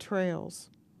about the trails?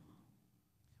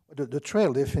 The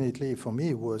trail definitely for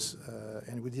me was,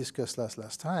 and we discussed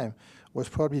last time, was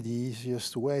probably the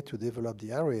easiest way to develop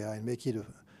the area and make it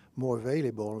more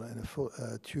available and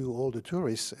to all the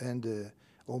tourists and the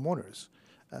homeowners.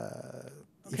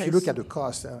 If Okay, you look so- at the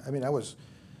cost,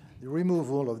 the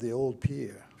removal of the old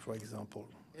pier, for example,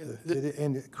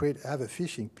 and have a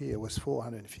fishing pier was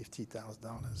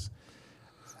 $450,000.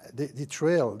 The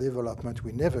trail development,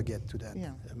 we never get to that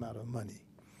amount of money.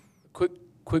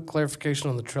 Quick clarification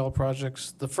on the trail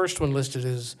projects. The first one listed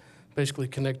is basically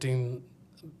connecting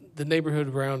the neighborhood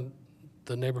around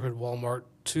the neighborhood Walmart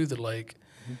to the lake.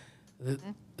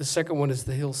 The second one is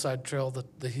the hillside trail,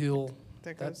 the hill,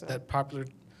 That goes up. that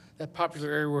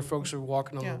popular area where folks are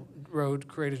walking on Yeah. the road,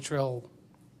 create a trail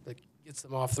that gets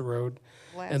them off the road.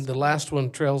 And the one. last one,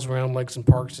 Trails Around Lakes and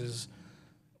Parks, is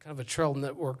kind of a trail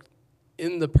network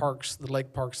in the parks, the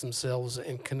lake parks themselves,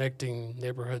 and connecting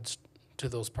neighborhoods to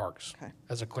those parks, Okay.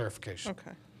 as a clarification.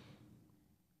 Okay.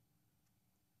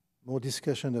 More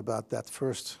discussion about that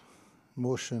first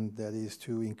motion that is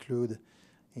to include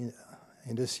in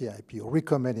the CIP or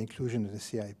recommend inclusion in the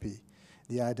CIP,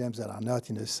 the items that are not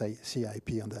in the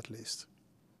CIP on that list.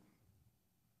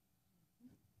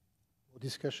 More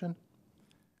discussion?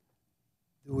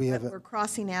 Do we have But we're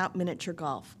crossing out miniature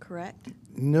golf, correct?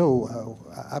 No,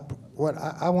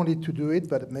 I wanted to do it,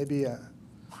 but maybe on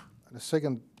the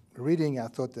second reading, I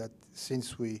thought that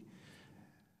since we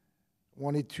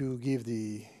wanted to give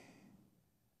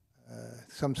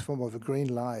some form of a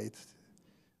green light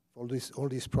for all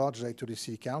this project to the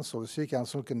city council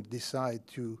can decide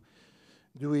to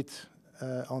do it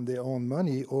on their own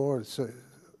money or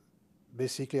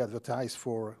basically advertise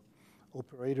for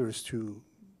operators to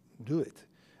do it.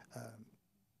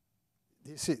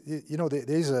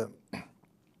 There's a,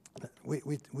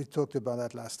 we talked about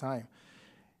that last time.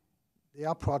 There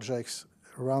are projects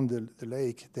around the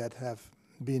lake that have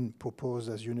been proposed,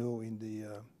 as you know, in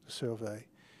the survey.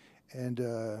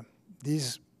 And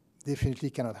these definitely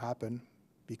cannot happen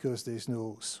because there's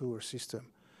no sewer system.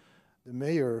 The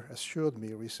mayor assured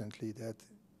me recently that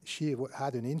she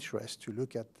had an interest to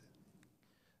look at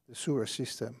the sewer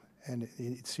system and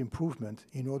its improvement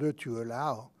in order to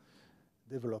allow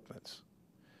developments,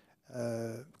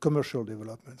 commercial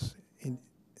developments.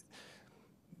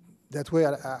 That way,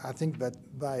 I think that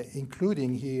by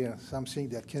including here something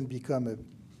that can become a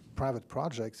private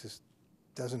project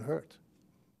doesn't hurt.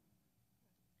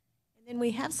 And then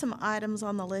we have some items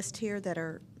on the list here that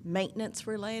are maintenance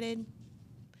related,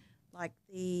 like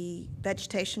the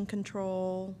vegetation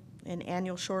control and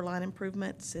annual shoreline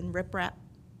improvements and riprap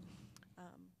to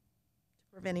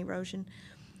prevent erosion.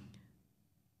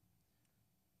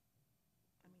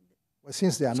 Well,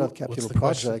 since they are not capital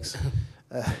projects,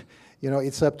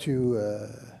 it's up to,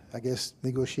 I guess,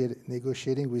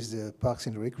 negotiating with the Parks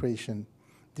and Recreation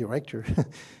director.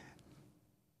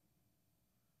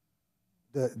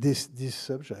 These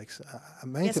subjects.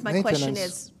 I guess my question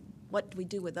is, what do we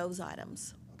do with those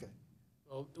items? Okay.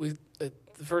 Well, the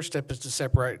first step is to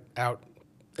separate out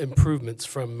improvements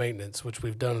from maintenance, which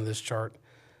we've done in this chart.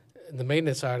 And the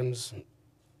maintenance items,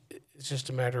 it's just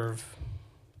a matter of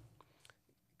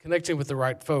connecting with the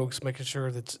right folks, making sure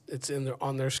that it's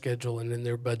on their schedule and in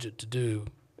their budget to do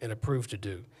and approved to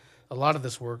do. A lot of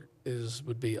this work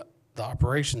would be the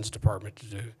operations department to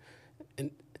do.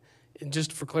 And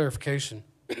just for clarification,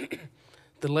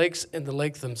 the lakes and the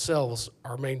lake themselves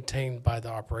are maintained by the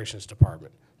operations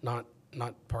department, not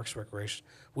Parks and Recreation.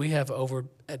 We have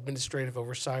administrative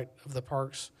oversight of the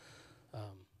parks,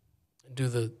 do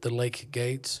the lake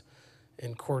gates,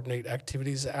 and coordinate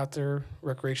activities out there,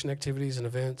 recreation activities and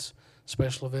events,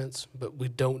 special events, but we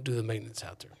don't do the maintenance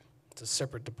out there. It's a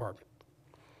separate department.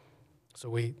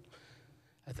 So I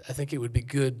think it would be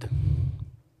good.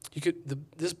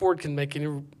 This board can make any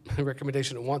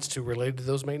recommendation it wants to related to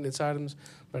those maintenance items,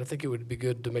 but I think it would be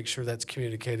good to make sure that's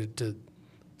communicated to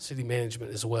city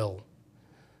management as well.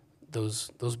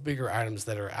 Those bigger items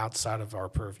that are outside of our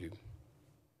purview.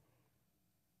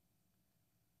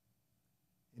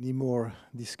 Any more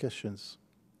discussions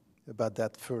about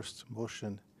that first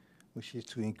motion, which is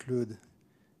to include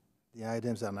the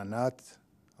items that are not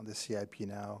on the CIP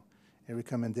now, a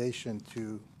recommendation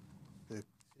to the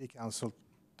City Council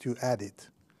to add it?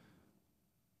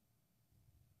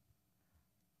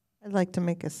 I'd like to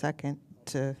make a second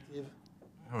to.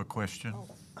 I have a question. Oh,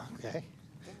 okay.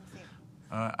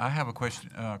 I have a question.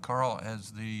 Carl,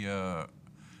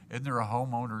 isn't there a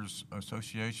homeowners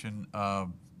association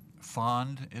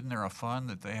fund? Isn't there a fund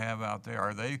that they have out there?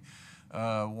 Are they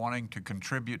wanting to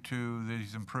contribute to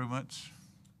these improvements?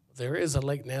 There is a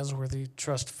Lake Nasworthy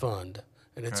Trust Fund,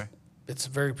 and Okay. it's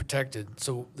very protected.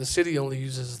 So the city only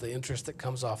uses the interest that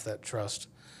comes off that trust,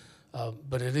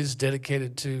 but it is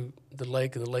dedicated to the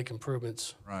lake and the lake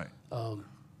improvements. Right.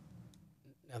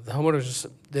 Now the homeowners,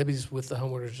 Debbie's with the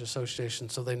homeowners association,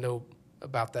 so they know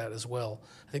about that as well.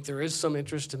 I think there is some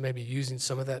interest in maybe using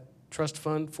some of that trust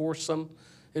fund for some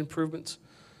improvements,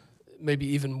 maybe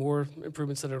even more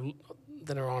improvements that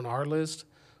are on our list.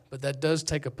 But that does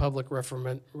take a public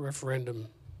referendum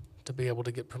to be able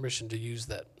to get permission to use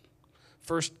that.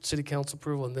 First, city council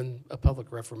approval, and then a public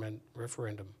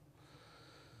referendum.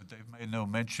 But they've made no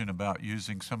mention about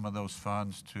using some of those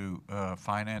funds to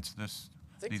finance these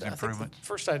improvements? I think the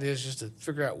first idea is just to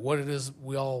figure out what it is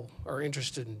we all are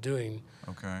interested in doing.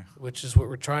 Okay. Which is what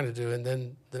we're trying to do. And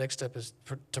then the next step is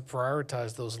to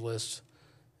prioritize those lists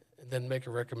and then make a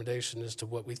recommendation as to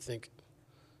what we think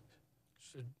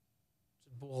should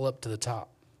boil up to the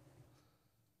top.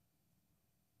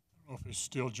 I don't know if it's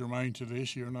still germane to the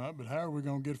issue or not, but how are we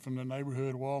going to get from the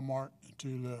neighborhood Walmart to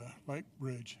the Lake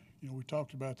Bridge? We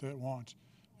talked about that once.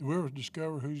 Did we ever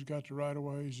discover who's got the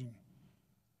right-of-ways and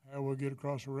how we'll get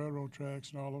across the railroad tracks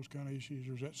and all those kind of issues,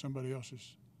 or is that somebody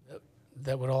else's?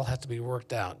 That would all have to be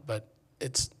worked out, but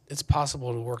it's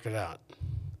possible to work it out.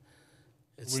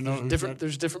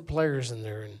 There's different players in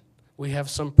there, and we have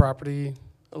some property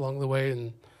along the way,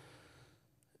 and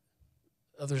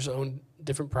others own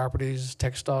different properties.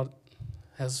 TxDOT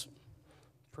has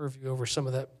purview over some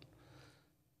of that.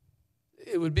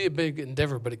 It would be a big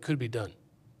endeavor, but it could be done.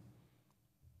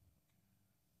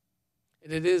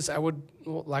 And it is, I would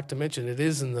like to mention, it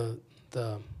is in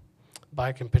the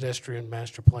bike and pedestrian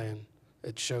master plan.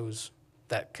 It shows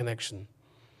that connection.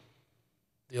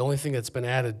 The only thing that's been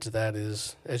added to that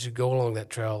is, as you go along that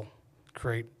trail,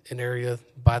 create an area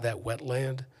by that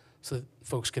wetland so that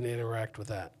folks can interact with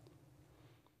that.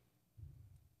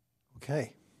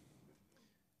 Okay.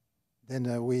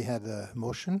 Then we had a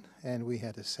motion and we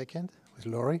had a second with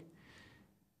Laurie.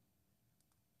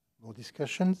 More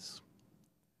discussions?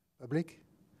 Public?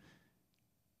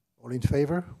 All in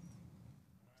favor?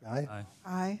 Aye. Aye.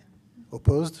 Aye.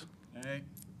 Opposed? Hey.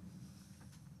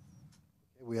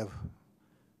 Okay, we have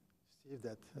Steve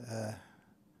that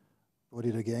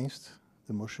voted against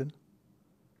the motion.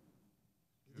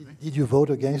 Did you vote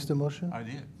against the motion? I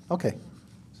did. Okay,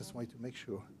 just wanted to make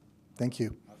sure. Thank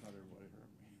you. I thought everybody heard me.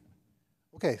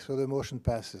 Okay, so the motion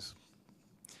passes.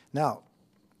 Now,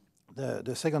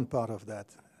 the second part of that,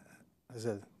 as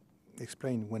I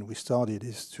explained when we started,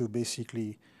 is to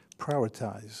basically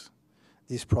prioritize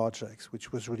these projects,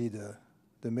 which was really the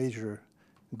major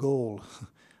goal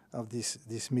of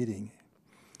this meeting.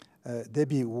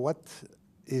 Debbie, what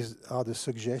are the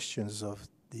suggestions of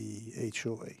the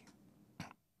HOA?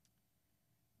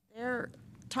 Their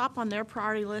top on their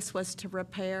priority list was to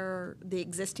repair the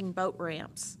existing boat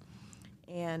ramps,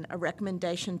 and a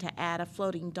recommendation to add a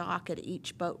floating dock at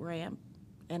each boat ramp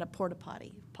and a porta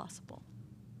potty if possible.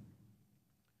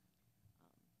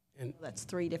 And That's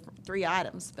three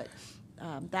items, but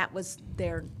that was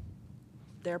their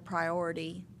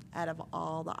priority out of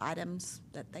all the items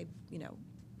that they've,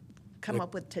 come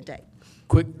up with to date.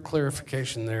 quick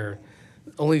clarification there,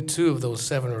 only 2 of those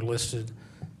 7 are listed.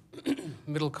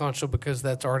 Middle Concho, because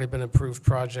that's already been an approved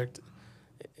project,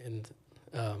 and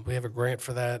we have a grant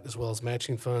for that as well as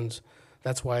matching funds.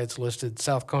 That's why it's listed.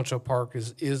 South Concho Park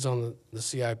is on the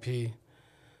CIP,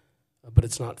 but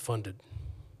it's not funded.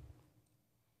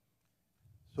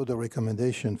 So the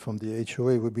recommendation from the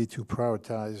HOA would be to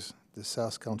prioritize the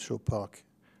South Concho Park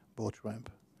boat ramp.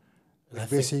 And I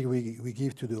think- Basically, we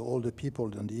give to all the people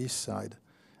on the east side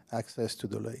access to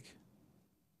the lake.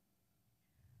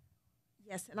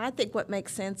 Yes, and I think what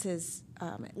makes sense is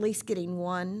at least getting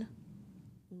one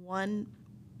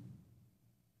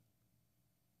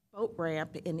boat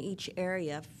ramp in each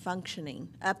area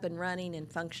functioning, up and running and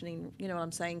functioning, you know what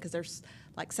I'm saying? Because there's,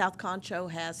 like South Concho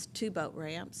has 2 boat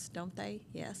ramps, don't they?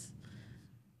 Yes.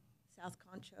 South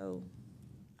Concho.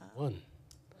 1.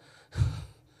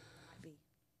 Might be.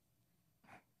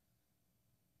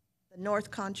 The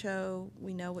North Concho,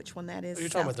 we know which one that is. You're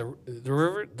talking about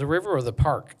the river or the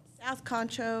park? South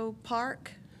Concho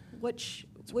Park, which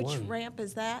one. ramp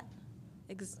is that?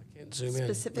 I can't zoom in.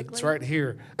 But Specifically? it's right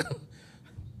here.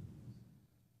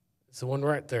 It's the one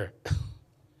right there. So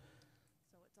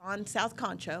it's on South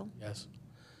Concho. Yes.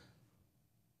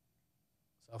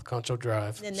 South Concho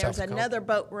Drive. Then there's South another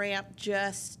boat ramp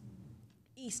just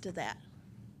east of that.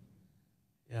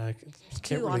 Yeah, I can't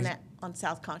 2 really. on that, on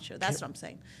South Concho. That's what I'm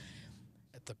saying.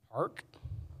 At the park?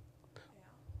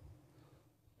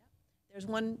 There's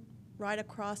one right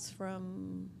across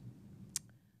from,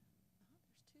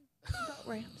 there's 2 boat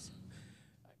ramps.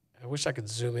 I wish I could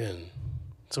zoom in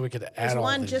so we could add There's all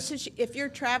one these. just as, if you're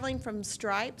traveling from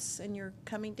Stripes and you're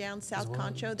coming down South one,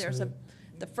 Concho, there's two,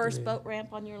 the first 3, boat ramp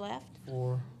on your left,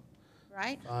 4.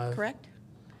 right? 5. Correct?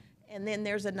 And then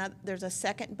there's a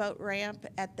second boat ramp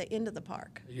at the end of the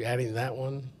park. Are you adding that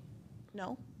one?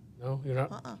 No? No, you're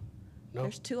not? Uh-uh. No?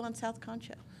 There's 2 on South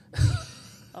Concho.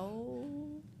 Oh,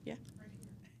 yeah,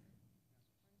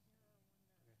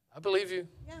 I believe you.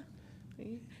 yeah.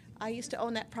 I used to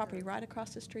own that property right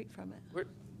across the street from it. Where,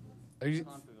 are you?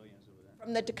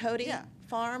 From the Dakota Yeah.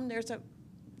 farm, there's a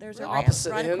The ramp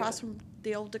opposite right end? across from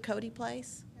the old Dakota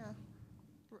place. Yeah.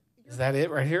 Is that it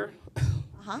right here?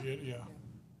 Uh-huh. Yeah.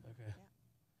 Okay.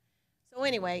 So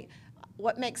anyway,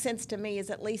 what makes sense to me is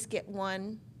at least get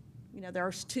one,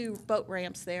 there's 2 boat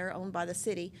ramps there owned by the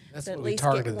city. That's So what at we least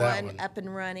targeted get that one one. up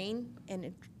and running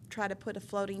and try to put a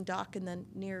floating dock in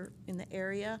the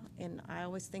area. And I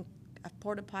always think a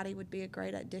porta potty would be a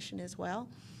great addition as well.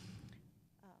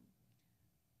 So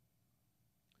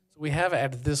we have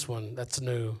added this one. That's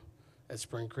new at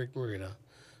Spring Creek Marina.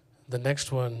 The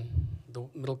next one, the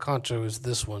Middle Concho, is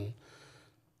this one.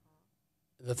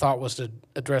 The thought was to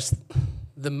address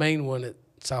the main one at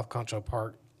South Concho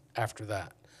Park after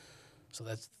that. So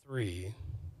that's 3.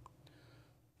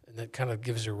 And that kind of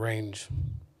gives you a range.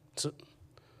 So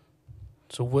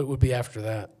what would be after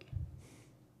that?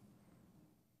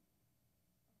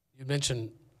 You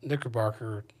mentioned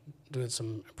Knickerbocker doing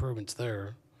some improvements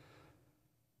there.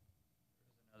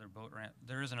 Another boat ramp.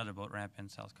 There is another boat ramp in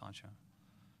South Concho.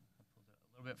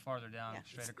 A little bit farther down, Yeah.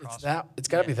 straight across. It's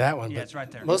got to be that one. Yeah, but it's right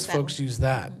there. Most That folks one. use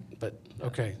that, but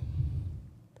okay.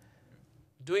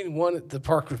 Doing one at the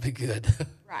park would be good.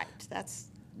 Right, that's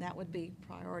that would be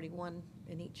priority one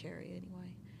in each area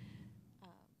anyway.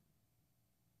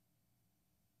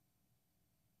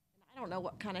 I don't know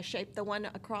what kind of shape, the one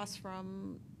across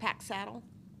from Pack Saddle,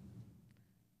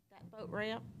 that boat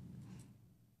ramp.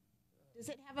 Does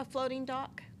it have a floating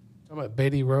dock? Talking about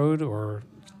Beatty Road or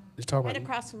you're talking Right about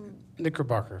across from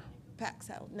Knickerbocker? Pack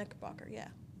Saddle, Knickerbocker, yeah.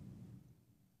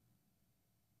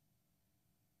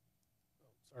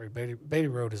 Sorry, Beatty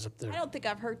Road is up there. I don't think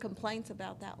I've heard complaints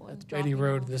about that one. That's Beatty dropping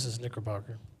Road, off. this is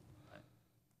Knickerbocker.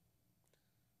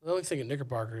 The only thing at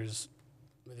Knickerbocker is,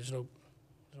 I mean, there's no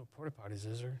porta potties,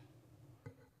 is there?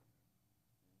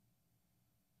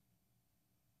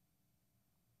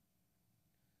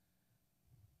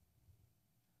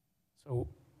 So,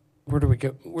 where do we go?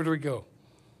 Where do we go?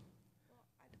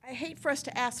 I hate for us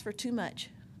to ask for too much.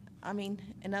 I mean,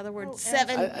 in other words, Oh,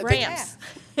 seven I think- ramps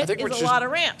I think we're is a just- lot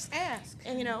of ramps. Ask.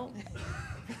 And, you know,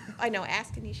 I know,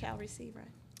 ask and you shall receive,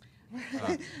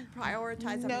 right?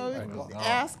 Prioritize. No,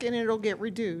 ask and it'll get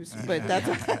reduced, but that's,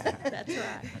 That's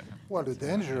right. Well, the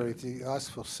danger, if you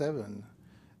ask for 7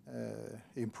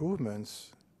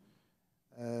 improvements,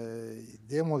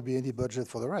 there won't be any budget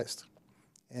for the rest.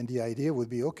 And the idea would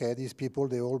be, okay, these people,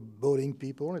 they're all boating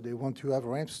people, and they want to have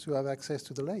ramps to have access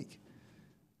to the lake.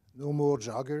 No more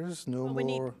joggers, no Well, we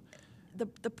need- more.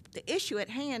 The issue at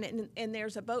hand, and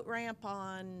there's a boat ramp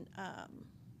on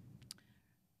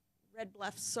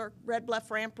Red Bluff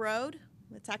Ramp Road.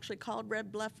 It's actually called Red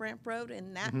Bluff Ramp Road,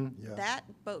 and yeah.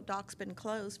 that boat dock's been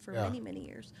closed for Yeah. many, many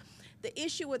years. The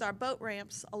issue with our boat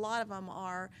ramps, a lot of them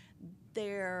are,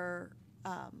 they're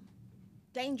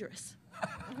dangerous.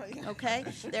 Okay?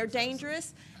 They're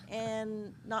dangerous,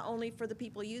 and not only for the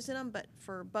people using them, but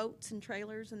for boats and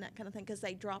trailers and that kind of thing, because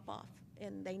they drop off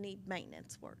and they need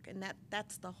maintenance work. And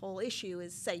that's the whole issue,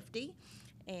 is safety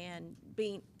and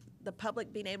the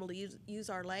public being able to use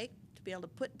our lake to be able to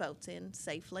put boats in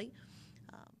safely.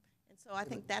 And so I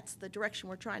think that's the direction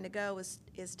we're trying to go,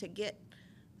 is to get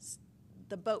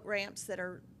the boat ramps that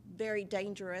are very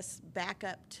dangerous back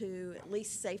up to at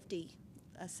least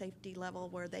a safety level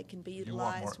where they can be You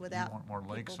want utilized without You want more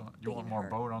lakes, people you want being more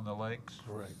hurt. boat on the lakes?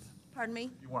 Correct. Pardon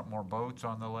me? You want more boats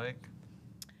on the lake?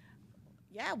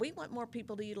 Yeah, we want more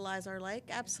people to utilize our lake,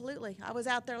 absolutely. I was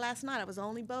out there last night, I was the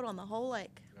only boat on the whole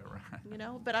lake, Is that right? you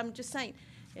know? But I'm just saying,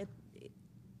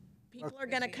 people are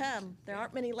gonna come. There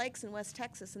aren't many lakes in West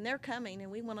Texas, and they're coming,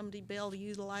 and we want them to be able to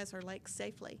utilize our lakes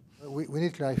safely. We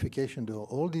need clarification, though.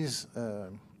 All these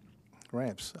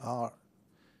ramps are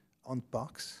on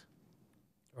parks,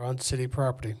 Or on city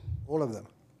property? all of them.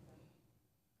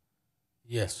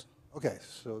 Yes. Okay,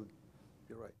 so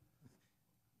you're right.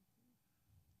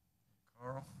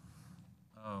 Carl?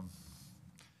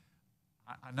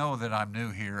 I know that I'm new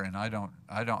here, and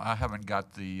I haven't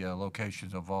got the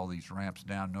locations of all these ramps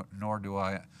down, nor do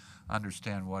I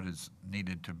understand what is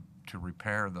needed to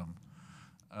repair them.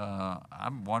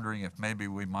 I'm wondering if maybe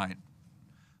we might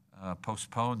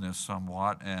postpone this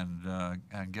somewhat and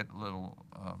get a little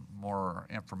more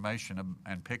information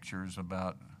and pictures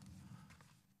about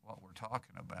what we're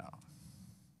talking about.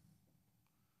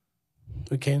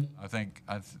 We can. I think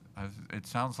it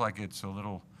sounds like it's a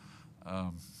little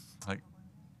like,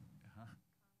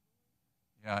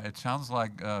 yeah, it sounds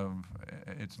like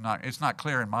it's not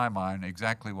clear in my mind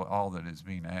exactly what all that is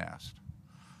being asked.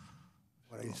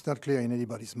 Well, it's not clear in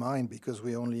anybody's mind because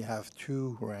we only have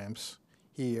 2 ramps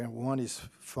here. One is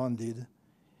funded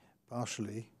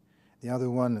partially. The other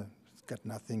one has got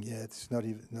nothing yet. It's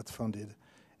not funded.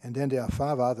 And then there are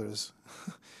 5 others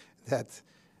that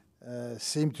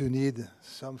seem to need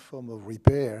some form of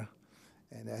repair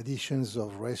and additions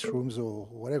of restrooms or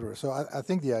whatever. So I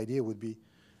think the idea would be,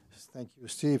 thank you,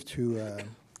 Steve, to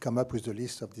come up with the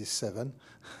list of these 7.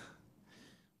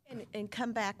 And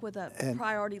come back with a And-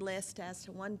 priority list as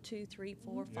to 1, 2, 3,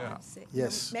 4, 5, Yeah. 6.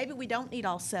 Yes. Maybe we don't need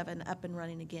all 7 up and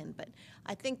running again, but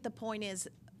I think the point is,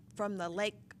 from the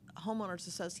Lake Homeowners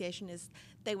Association, is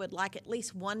they would like at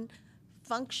least one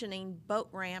functioning boat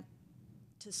ramp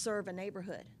to serve a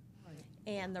neighborhood.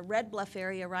 And the Red Bluff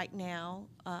area right now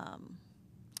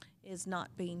is not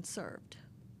being served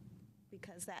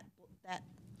because that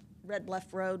Red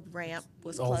Bluff Road ramp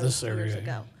was All closed this years area,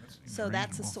 ago. That seems So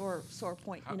that's a reasonable. sore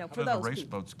point, How, you know, how for do the those race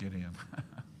people. boats get in?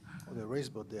 Well, the race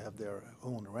boat, they have their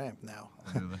own ramp now.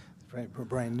 Do they?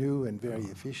 Brand new and very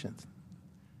efficient.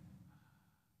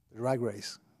 The drag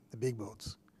race, the big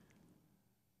boats,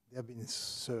 they have been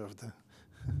served.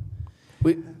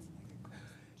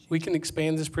 We can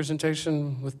expand this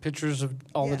presentation with pictures of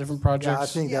all the Yes. different Yeah, projects. I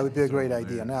think that would be a great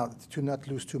idea. Now, to not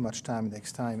lose too much time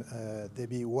next time,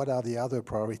 Debbie, what are the other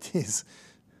priorities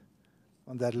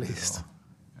on that list?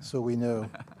 So we know.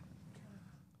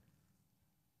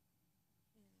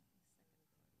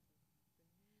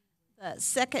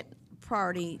 second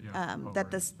priority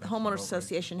that the homeowners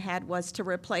association had was to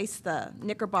replace the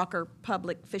Knickerbocker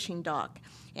public fishing dock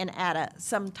and add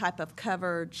some type of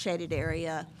covered shaded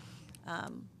area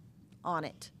on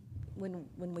it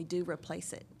when we do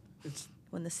replace it,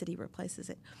 when the city replaces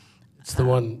it. It's the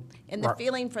one. And the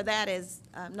feeling for that is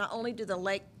not only do the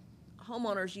lake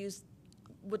homeowners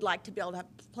would like to be able to have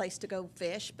a place to go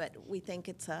fish, but we think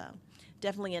it's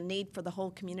definitely a need for the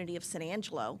whole community of San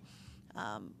Angelo.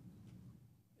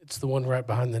 It's the one right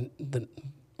behind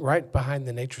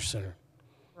the nature center.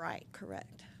 Right,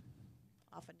 correct.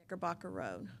 Off of Knickerbocker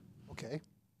Road. Okay.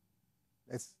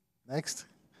 That's next.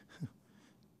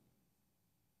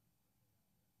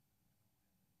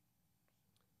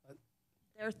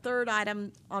 Their third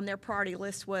item on their priority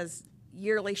list was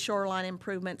yearly shoreline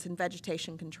improvements and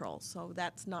vegetation control. So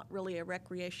that's not really a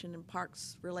recreation and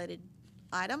parks related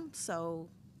item, so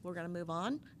we're going to move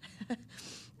on.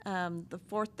 The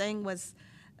fourth thing was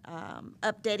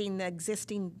updating the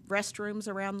existing restrooms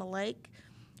around the lake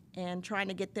and trying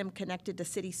to get them connected to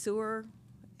city sewer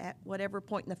at whatever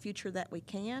point in the future that we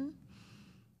can.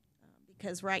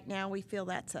 Because right now we feel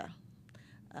that's a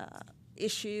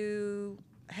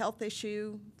health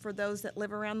issue for those that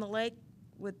live around the lake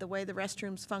with the way the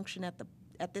restrooms function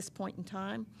at this point in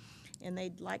time. And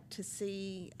they'd like to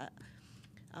see,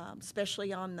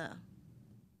 especially on the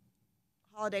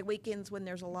holiday weekends when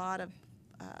there's a lot of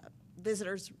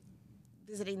visitors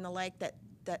visiting the lake,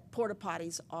 that porta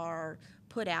potties are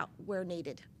put out where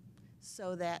needed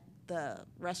so that the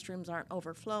restrooms aren't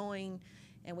overflowing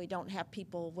and we don't have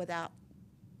people without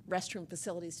restroom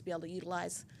facilities to be able to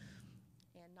utilize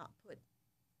and not put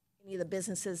any of the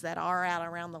businesses that are out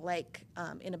around the lake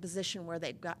in a position where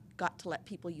they've got to let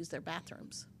people use their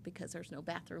bathrooms because there's no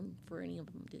bathroom for any of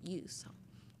them to use. So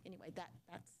anyway,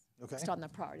 that's Okay. just on the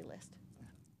priority list.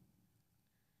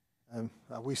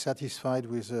 Are we satisfied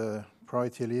with a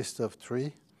priority list of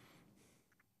 3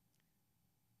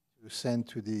 to send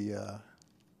to the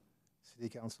City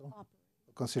Council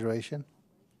for consideration?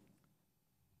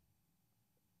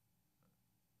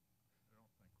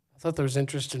 I thought there was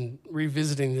interest in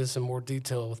revisiting this in more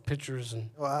detail with pictures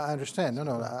and. Well, I understand.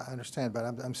 No, I understand. But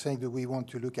I'm saying that we want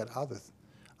to look at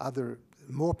other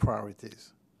more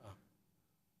priorities.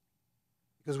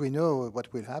 Because we know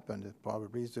what will happen. That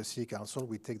probably the City Council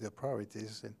will take the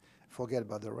priorities and forget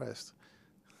about the rest.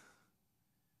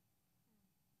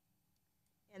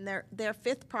 And their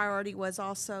fifth priority was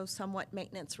also somewhat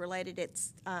maintenance related.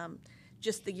 It's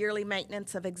just the yearly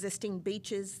maintenance of existing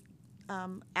beaches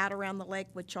out around the lake,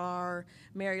 which are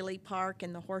Mary Lee Park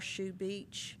and the Horseshoe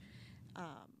Beach.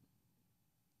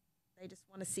 They just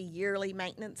want to see yearly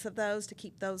maintenance of those to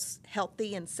keep those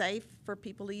healthy and safe for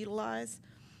people to utilize.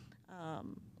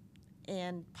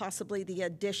 And possibly the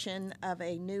addition of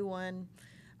a new one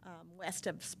west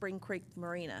of Spring Creek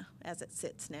Marina as it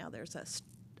sits now. There's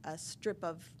a strip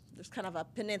of, there's kind of a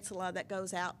peninsula that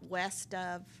goes out west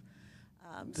of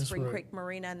Spring Creek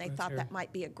Marina, and they thought here. that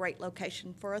might be a great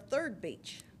location for a third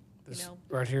beach. This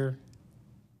right here.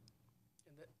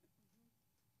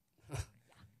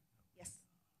 Yes.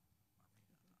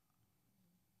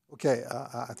 Okay,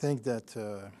 I think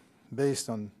that based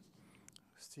on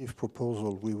Steve's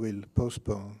proposal, we will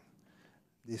postpone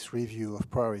this review of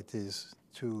priorities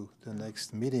to the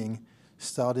next meeting,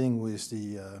 starting with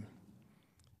the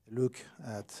look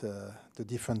at the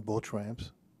different boat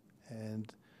ramps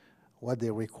and what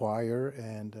they require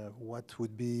and what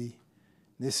would be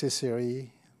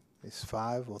necessary, is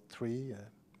 5 or 3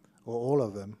 or all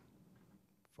of them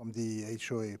from the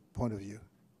HOA point of view.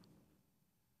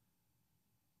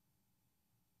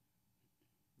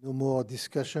 No more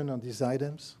discussion on these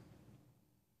items?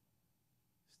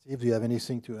 Steve, do you have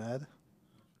anything to add?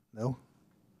 No?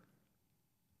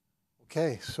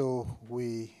 Okay, so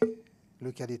we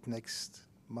look at it next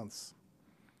month.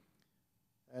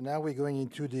 And now we're going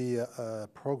into the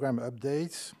program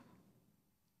updates.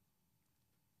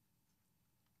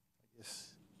 Yes.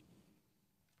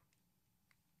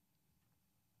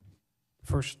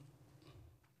 First,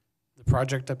 the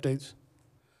project updates.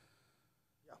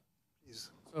 Yeah,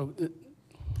 please. So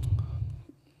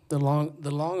the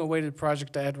long-awaited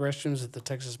project to add restrooms at the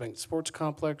Texas Bank Sports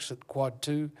Complex at Quad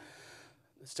 2,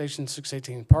 the Station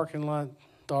 618 parking lot,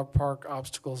 dog park,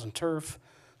 obstacles and turf,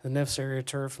 the Neffs area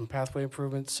turf and pathway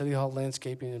improvements, City Hall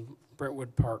landscaping, and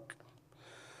Brentwood Park.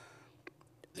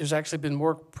 There's actually been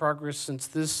more progress since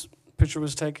this picture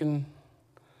was taken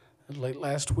late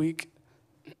last week.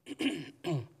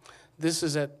 This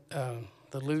is at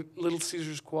the Little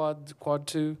Caesars Quad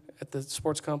 2 at the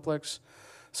sports complex.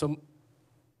 So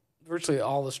virtually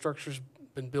all the structure's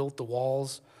been built, the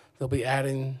walls. They'll be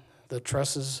adding the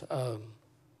trusses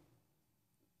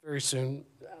very soon.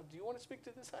 Do you want to speak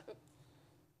to this?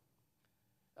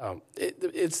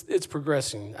 It's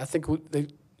progressing. I think they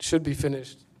should be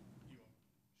finished.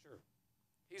 Sure.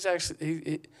 He's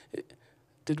actually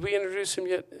did we introduce him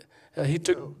yet? He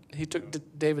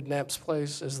took David Knapp's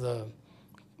place as the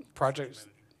project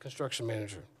construction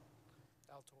manager.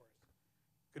 Al Torres.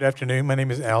 Good afternoon. My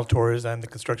name is Al Torres. I'm the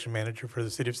construction manager for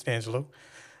the city of San Angelo.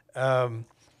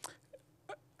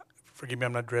 Forgive me,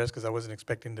 I'm not dressed because I wasn't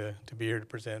expecting to be here to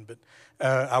present, but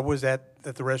I was at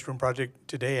the restroom project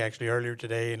today, actually earlier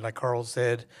today, and like Carl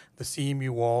said, the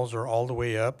CMU walls are all the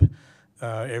way up.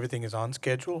 Everything is on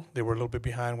schedule. They were a little bit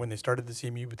behind when they started the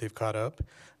CMU, but they've caught up.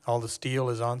 All the steel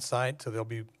is on site, so they'll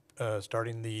be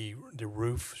starting the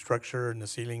roof structure and the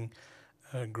ceiling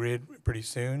grid pretty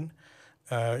soon.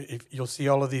 If you'll see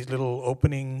all of these little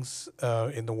openings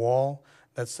in the wall,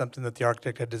 that's something that the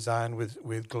architect had designed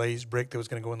with glazed brick that was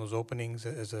going to go in those openings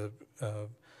as a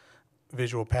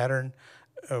visual pattern.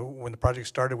 When the project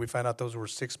started, we found out those were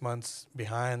 6 months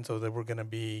behind, so they were going to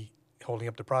be holding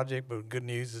up the project. But good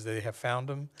news is they have found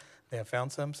them. They have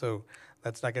found some, so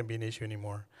that's not going to be an issue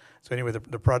anymore. So anyway,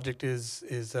 the project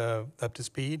is up to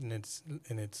speed, and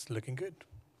it's looking good.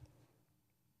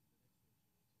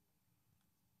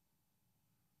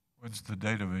 What's the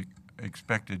date of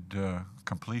expected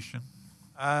completion?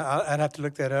 I'd have to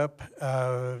look that up.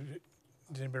 Does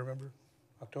anybody remember?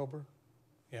 October?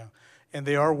 Yeah. And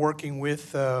they are working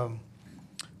with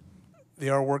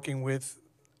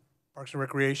Parks and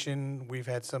Recreation. We've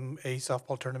had a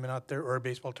softball tournament out there, or a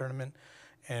baseball tournament,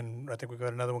 and I think we've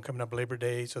got another one coming up Labor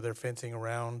Day, so they're fencing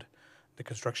around the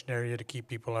construction area to keep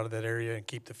people out of that area and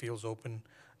keep the fields open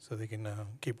so they can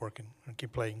keep working and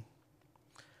keep playing.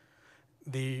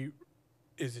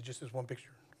 Is it just this one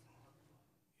picture?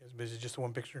 Yes, is it just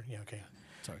one picture? Yeah, okay.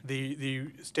 Sorry. The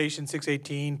Station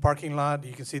 618 parking lot,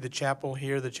 you can see the chapel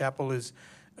here. The chapel is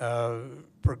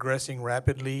progressing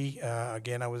rapidly.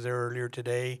 Again, I was there earlier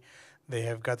today. They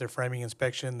have got their framing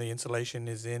inspection. The insulation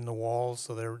is in the walls,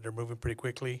 so they're moving pretty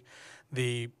quickly.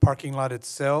 The parking lot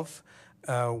itself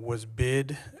was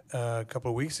bid a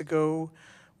couple of weeks ago.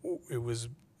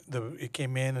 It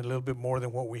came in a little bit more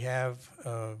than what we have,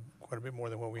 quite a bit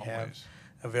more than what we have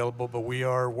available, but we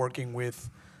are working with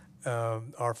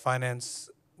our finance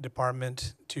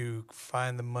department to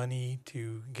find the money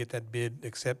to get that bid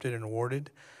accepted and awarded.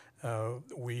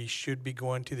 We should be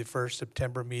going to the first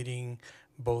September meeting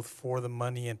both for the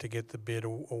money and to get the bid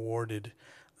awarded.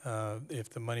 If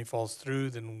the money falls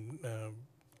through, then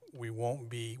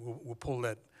we'll pull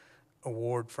that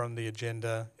award from the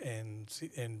agenda and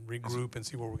regroup and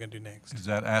see what we're going to do next. Is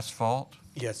that asphalt?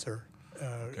 Yes, sir.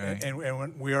 Okay. And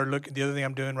when we are looking, the other thing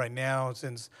I'm doing right now,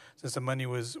 since the money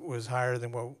was higher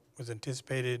than what was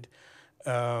anticipated,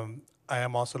 I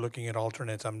am also looking at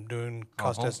alternates. I'm doing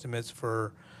cost estimates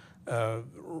for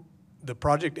the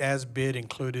project as bid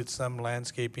included some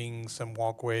landscaping, some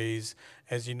walkways.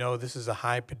 As you know, this is a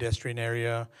high pedestrian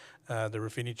area. The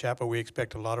Ruffini Chapel, we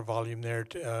expect a lot of volume there.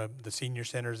 The senior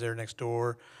center is there next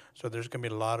door, so there's going to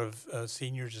be a lot of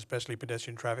seniors, especially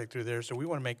pedestrian traffic through there. So we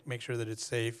want to make sure that it's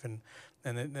safe and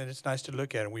it's nice to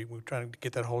look at. We're trying to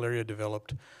get that whole area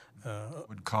developed.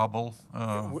 Would cobble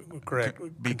correct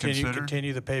be considered?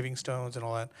 Continue the paving stones and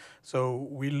all that. So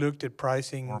we looked at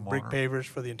pricing brick pavers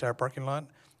for the entire parking lot.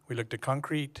 We looked at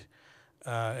concrete,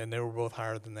 and they were both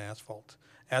higher than the asphalt.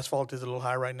 Asphalt is a little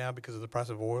high right now because of the price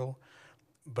of oil,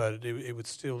 but it was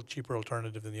still a cheaper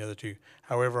alternative than the other two.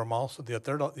 However,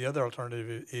 the other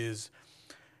alternative is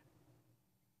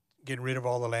getting rid of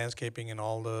all the landscaping and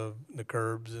all the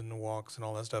curbs and the walks and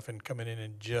all that stuff and coming in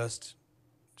and just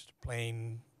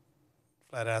plain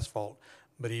flat asphalt.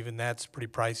 But even that's pretty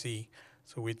pricey.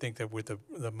 So we think that with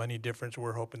the money difference,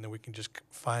 we're hoping that we can just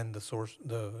find the source,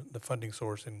 the funding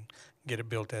source, and get it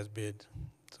built as bid.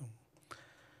 So.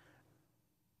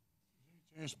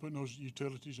 Chance putting those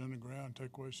utilities underground,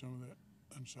 take away some of that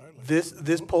unsightly.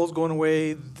 This pole's going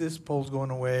away. This pole's going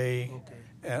away.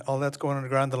 Okay. All that's going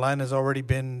underground. The line has already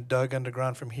been dug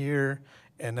underground from here,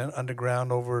 and then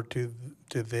underground over to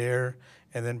there,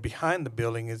 and then behind the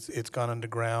building it's gone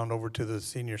underground over to the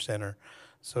senior center.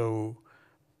 So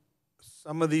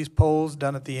some of these poles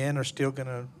down at the end are still going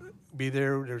to be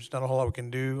there. There's not a whole lot we can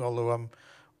do, although I'm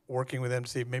working with them to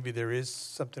see if maybe there is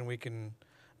something we can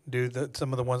do.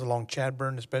 Some of the ones along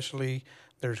Chadburn especially,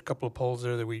 there's a couple of poles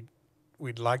there that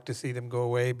we'd like to see them go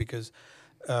away because,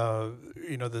 the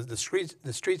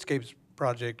streetscapes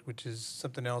project, which is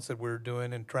something else that we're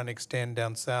doing and trying to extend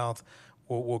down south,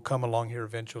 will come along here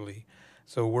eventually.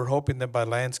 So we're hoping that by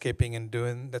landscaping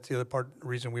and that's the other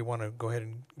reason we want to go ahead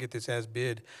and get this as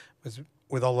bid, was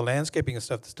with all the landscaping and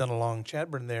stuff that's done along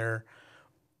Chadburn there,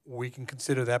 we can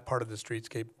consider that part of the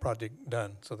streetscape project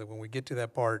done, so that when we get to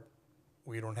that part,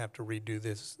 we don't have to redo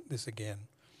this again.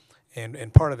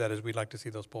 And part of that is we'd like to see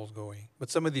those poles going, but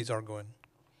some of these are going.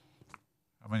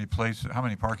 How many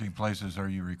parking places are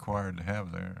you required to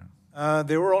have there?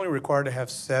 They were only required to have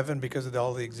 7 because of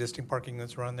all the existing parking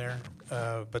that's run there.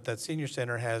 But that senior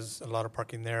center has a lot of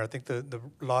parking there. I think the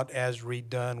lot as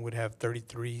redone would have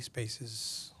 33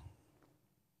 spaces.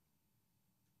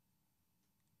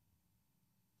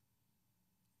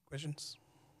 Questions?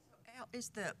 Al, is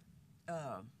the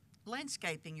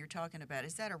landscaping you're talking about,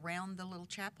 is that around the little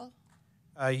chapel?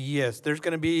 Yes, there's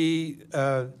going to be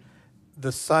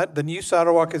the new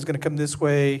sidewalk is going to come this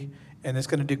way, and it's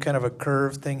going to do kind of a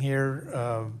curve thing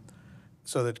here,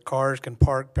 so that cars can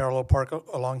parallel park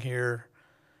along here,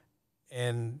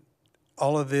 and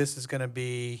all of this is going to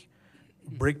be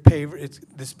brick paver. It's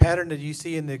this pattern that you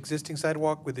see in the existing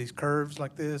sidewalk with these curves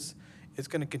like this. It's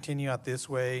going to continue out this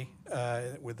way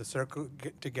with the circle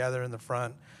together in the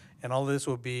front, and all this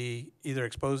will be either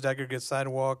exposed aggregate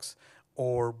sidewalks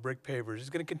or brick pavers. It's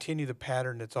going to continue the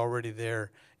pattern that's already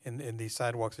there in these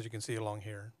sidewalks that you can see along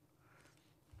here.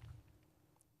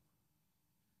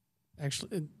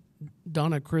 Actually,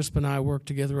 Donna Crisp and I work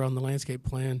together on the landscape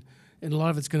plan, and a lot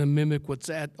of it's going to mimic what's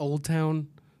at Old Town,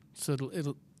 so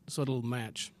it'll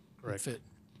match. Correct. Fit.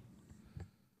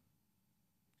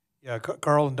 Yeah,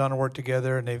 Carl and Donna work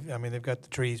together, and they've got the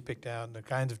trees picked out and the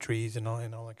kinds of trees and all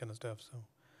that kind of stuff. So,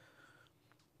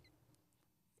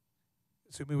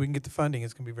 assuming we can get the funding,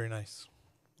 it's going to be very nice.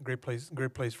 Great place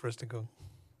for us to go.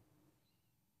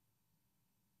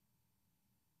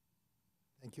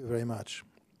 Thank you very much.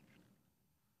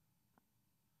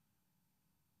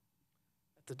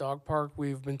 At the dog park,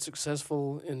 we've been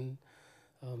successful in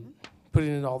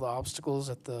putting in all the obstacles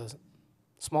at the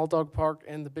small dog park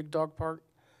and the big dog park.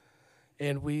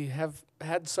 And we have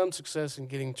had some success in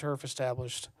getting turf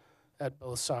established at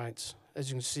both sites. As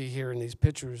you can see here in these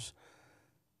pictures,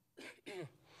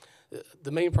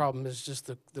 the main problem is just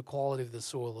the quality of the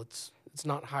soil. It's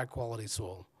not high quality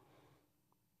soil.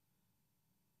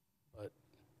 But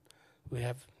we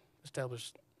have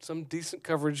established some decent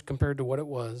coverage compared to what it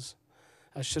was.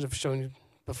 I should have shown you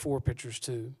before pictures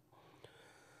too.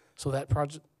 So that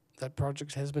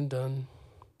project has been done,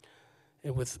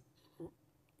 and with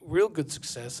real good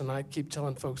success. And I keep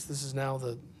telling folks this is now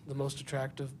the most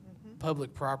attractive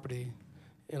public property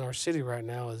in our city right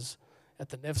now is at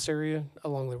the Neffs area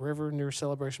along the river near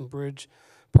Celebration Bridge.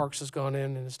 Parks has gone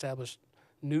in and established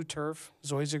new turf,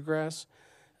 zoysia grass,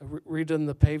 redone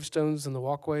the paved stones and the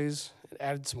walkways, and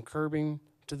added some curbing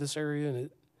to this area, and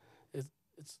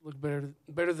it's looked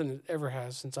better than it ever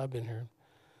has since I've been here.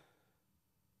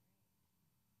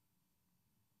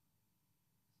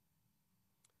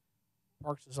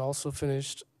 Parks has also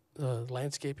finished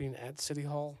landscaping at City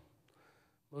Hall,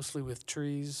 mostly with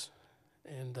trees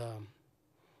and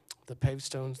the paved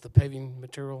stones, the paving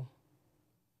material.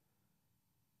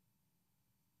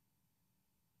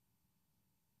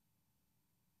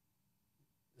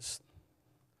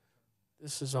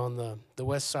 This is on the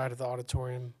west side of the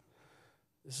auditorium.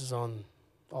 This is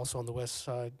also on the west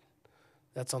side.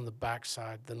 That's on the back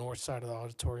side, the north side of the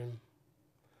auditorium.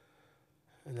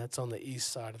 And that's on the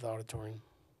east side of the auditorium.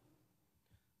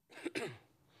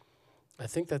 I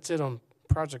think that's it on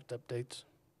project updates.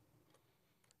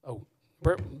 Oh,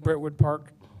 Brentwood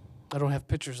Park. I don't have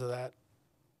pictures of that.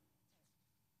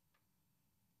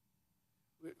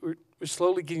 We're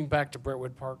slowly getting back to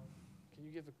Brentwood Park. Can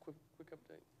you give a quick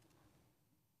update?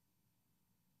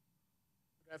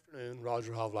 Good afternoon,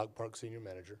 Roger Havlock, Park Senior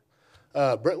Manager.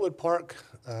 Brentwood Park,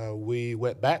 we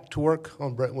went back to work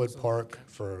on Brentwood Park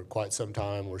for quite some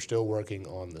time. We're still working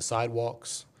on the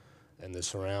sidewalks and the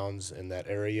surrounds in that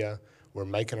area. We're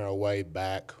making our way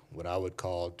back, what I would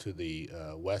call, to the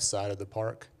west side of the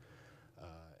park,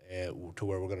 and to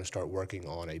where we're going to start working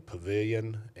on a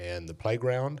pavilion and the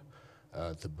playground.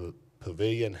 The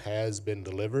pavilion has been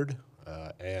delivered,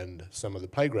 and some of the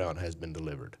playground has been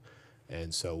delivered.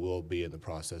 And so we'll be in the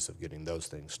process of getting those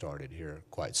things started here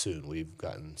quite soon. We've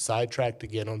gotten sidetracked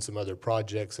again on some other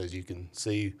projects, as you can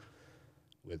see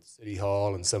with City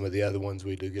Hall and some of the other ones.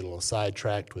 We do get a little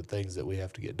sidetracked with things that we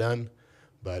have to get done,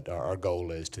 but our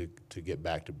goal is to get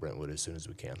back to Brentwood as soon as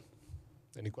we can.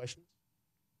 Any questions?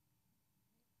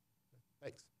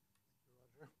 Thanks.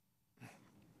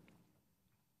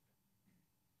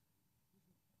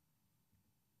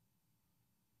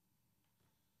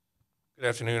 Good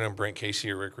afternoon. I'm Brent Casey,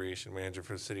 your Recreation Manager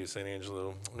for the City of San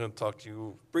Angelo. I'm going to talk to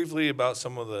you briefly about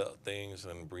some of the things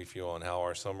and brief you on how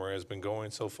our summer has been going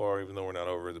so far. Even though we're not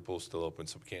over, the pool's still open,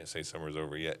 so we can't say summer's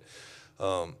over yet.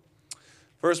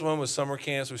 First one was summer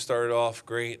camps. We started off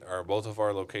great. Both of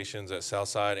our locations at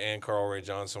Southside and Carl Ray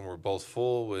Johnson were both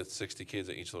full with 60 kids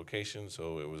at each location,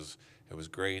 so it was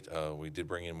great. We did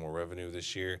bring in more revenue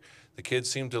this year. The kids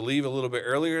seemed to leave a little bit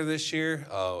earlier this year,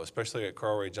 especially at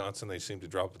Carl Ray Johnson. They seemed to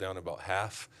drop down about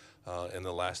half in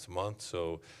the last month.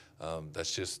 So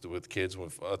that's just with kids,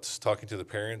 with us talking to the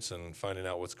parents and finding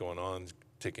out what's going on,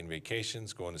 taking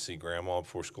vacations, going to see grandma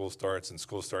before school starts, and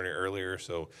school starting earlier.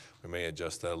 So we may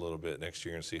adjust that a little bit next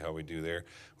year and see how we do there.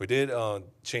 We did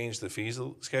change the fees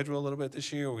schedule a little bit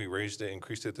this year. We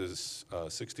increased it to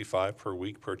 $65 per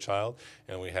week per child,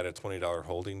 and we had a $20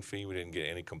 holding fee. We didn't get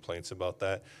any complaints about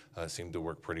that. It seemed to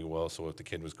work pretty well. So if the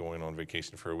kid was going on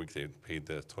vacation for a week, they paid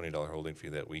the $20 holding fee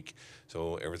that week.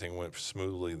 So everything went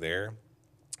smoothly there.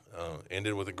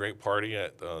 Ended with a great party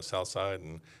at Southside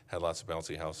and had lots of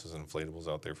bouncy houses and inflatables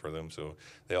out there for them. So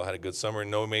they all had a good summer,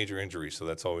 no major injuries, so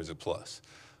that's always a plus.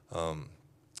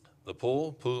 The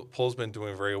pool's been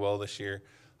doing very well this year.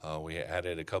 We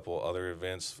added a couple other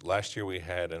events. Last year we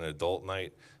had an adult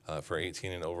night for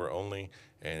 18 and over only,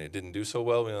 and it didn't do so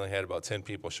well. We only had about 10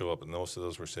 people show up, and most of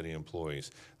those were city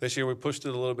employees. This year we pushed it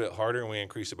a little bit harder, and we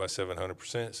increased it by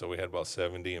 700%, so we had about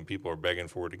 70, and people are begging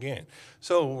for it again.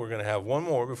 So we're going to have one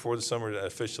more before the summer is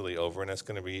officially over, and that's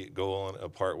going to go on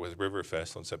apart with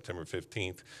Riverfest on September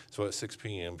 15th. So at 6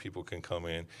 p.m. people can come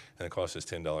in, and it costs us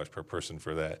 $10 per person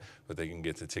for that, but they can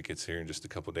get the tickets here in just a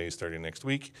couple days starting next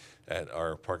week at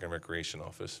our Park and Recreation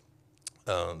office.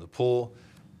 The pool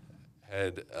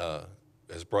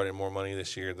has brought in more money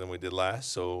this year than we did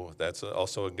last, so that's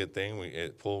also a good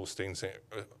thing. Pool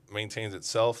maintains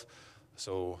itself,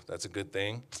 so that's a good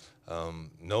thing.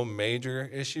 No major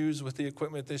issues with the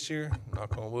equipment this year,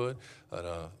 knock on wood,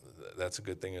 but that's a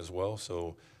good thing as well.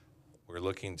 So we're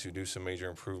looking to do some major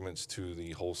improvements to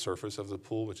the whole surface of the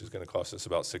pool, which is going to cost us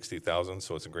about $60,000.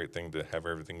 So it's a great thing to have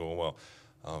everything going well.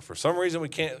 For some reason, we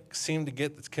can't seem to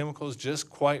get the chemicals just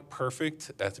quite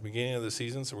perfect at the beginning of the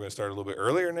season, so we're going to start a little bit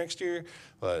earlier next year.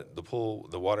 But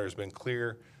the water has been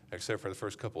clear, except for the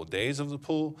first couple of days of the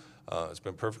pool. It's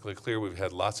been perfectly clear. We've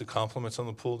had lots of compliments on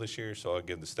the pool this year, so I'll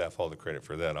give the staff all the credit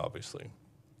for that, obviously.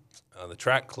 The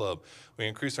track club, we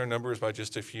increased our numbers by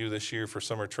just a few this year for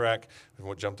summer track.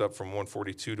 We jumped up from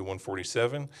 142 to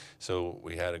 147, so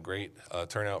we had a great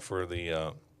turnout for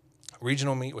the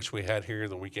regional meet, which we had here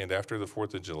the weekend after the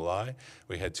 4th of July.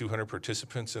 We had 200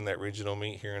 participants in that regional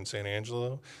meet here in San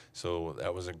Angelo, so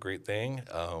that was a great thing.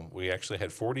 We actually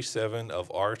had 47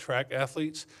 of our track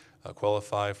athletes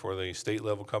qualify for the state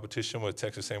level competition with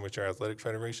Texas Amateur Athletic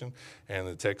Federation and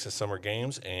the Texas Summer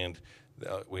Games, and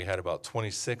we had about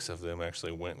 26 of them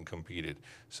actually went and competed.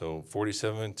 So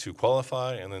 47 to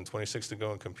qualify and then 26 to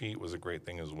go and compete was a great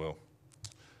thing as well.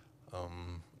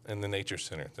 And the Nature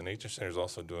Center. The Nature Center is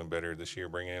also doing better this year,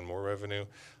 bringing in more revenue,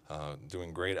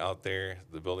 doing great out there.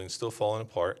 The building's still falling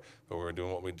apart, but we're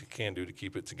doing what we can do to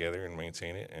keep it together and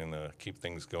maintain it and keep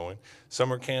things going.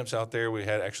 Summer camps out there, we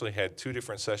actually had 2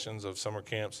 different sessions of summer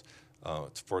camps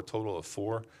for a total of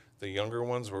 4. The younger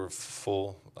ones were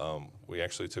full. We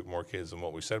actually took more kids than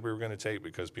what we said we were going to take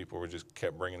because people were just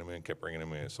kept bringing them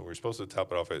in. So we were supposed to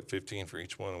top it off at 15 for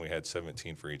each one, and we had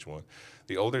 17 for each one.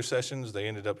 The older sessions, they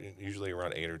ended up usually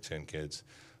around 8 or 10 kids,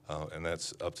 and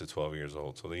that's up to 12 years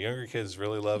old. So the younger kids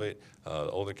really love it.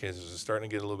 The older kids are starting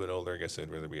to get a little bit older. I guess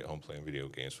they'd rather be at home playing video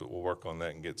games, but we'll work on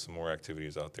that and get some more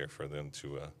activities out there for them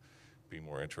to be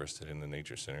more interested in the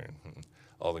Nature Center and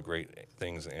all the great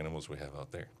things and animals we have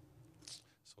out there.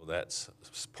 So that's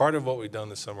part of what we've done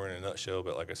this summer in a nutshell,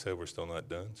 but like I said, we're still not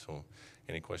done. So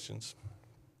any questions?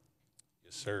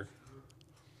 Yes, sir.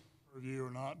 Review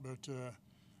or not, but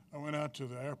I went out to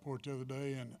the airport the other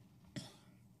day and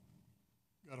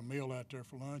got a meal out there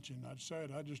for lunch, and I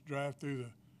decided I'd just drive through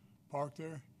the park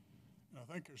there. And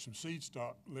I think there's some seed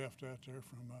stock left out there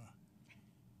from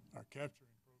our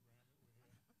capturing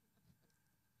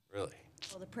program. Really?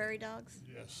 Oh, the prairie dogs?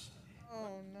 Yes.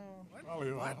 Oh, no.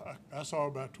 Probably, I saw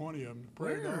about 20 of them,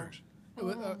 prairie dogs.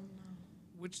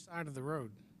 Which side of the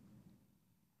road?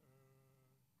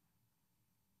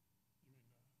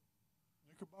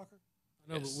 Knickerbocker?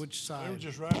 No, but which side? They were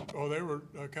just right, they were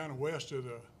kind of west of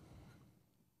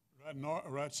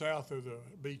right south of the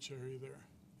beach area there,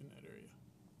 in that area.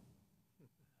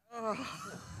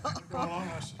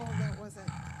 That wasn't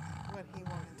what he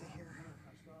wanted to hear.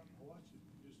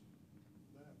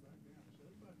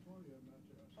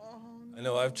 I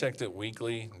know I've checked it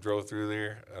weekly, drove through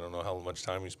there. I don't know how much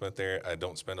time you spent there. I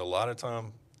don't spend a lot of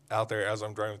time out there as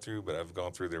I'm driving through, but I've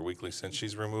gone through there weekly since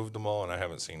she's removed them all, and I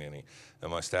haven't seen any. And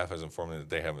my staff has informed me that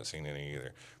they haven't seen any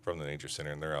either from the nature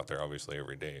center, and they're out there obviously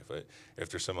every day. But if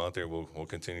there's some out there, we'll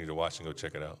continue to watch and go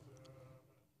check it out.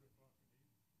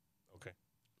 Okay.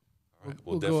 All right.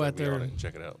 We'll go definitely out be there on it and and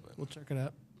check it out. But. We'll check it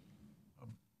out.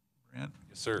 Brent?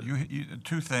 Yes, sir. You,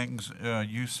 two things.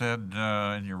 You said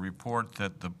in your report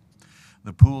that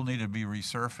the pool needed to be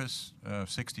resurfaced,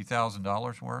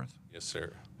 $60,000 worth? Yes,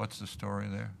 sir. What's the story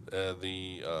there?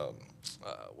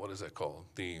 What is that called?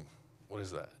 What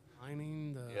is that?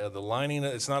 Lining. Yeah, the lining.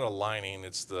 It's not a lining.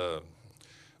 It's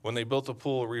when they built the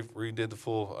pool, redid the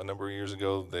pool a number of years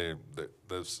ago. The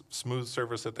smooth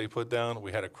surface that they put down,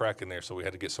 we had a crack in there, so we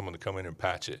had to get someone to come in and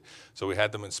patch it. So we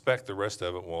had them inspect the rest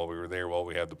of it while we were there, while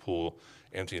we had the pool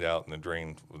emptied out and the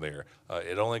drain there.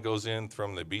 It only goes in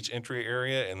from the beach entry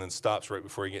area and then stops right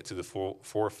before you get to the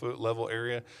 4-foot level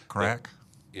area. Crack?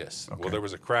 Yes. Okay. Well, there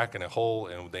was a crack and a hole,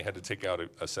 and they had to take out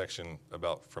a section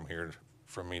about from here,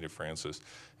 from me to Francis,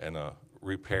 and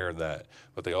repair that.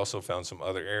 But they also found some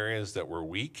other areas that were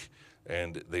weak,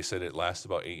 and they said it lasts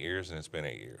about 8 years, and it's been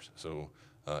 8 years. So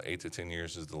 8 to 10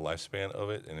 years is the lifespan of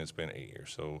it, and it's been 8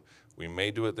 years. So we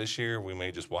may do it this year. We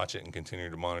may just watch it and continue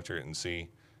to monitor it and see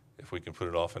if we can put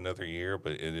it off another year,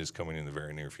 but it is coming in the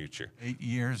very near future. 8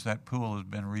 years, that pool has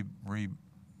been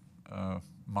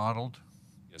remodeled?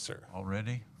 Yes, sir.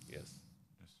 Already? Yes.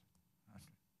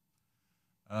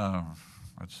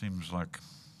 That seems like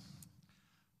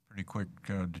pretty quick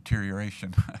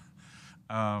deterioration.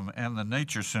 And the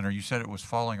nature center, you said it was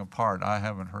falling apart. I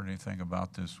haven't heard anything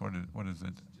about this. What is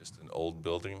it? Just an old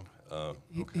building.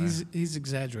 Okay. He's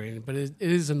exaggerating, but it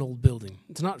is an old building.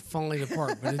 It's not falling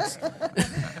apart, but it's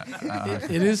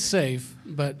it is safe,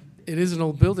 but it is an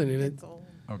old building, and it.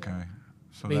 Okay,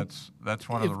 so I mean, that's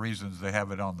one of the reasons they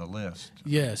have it on the list.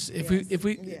 Yes, if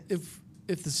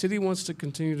the city wants to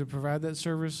continue to provide that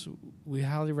service, we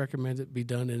highly recommend it be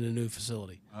done in a new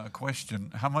facility.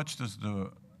 Question: how much does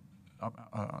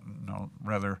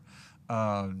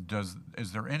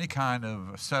is there any kind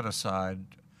of set aside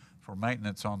for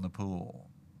maintenance on the pool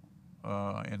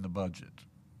in the budget?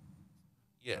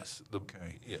 Yes.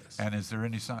 Okay. Yes. And is there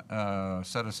any set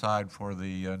aside for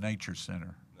the nature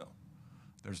center? No.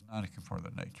 There's none for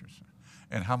the nature center.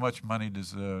 And how much money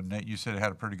does you said it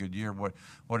had a pretty good year. What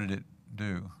did it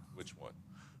do? Which one?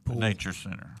 The nature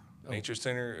center. Nature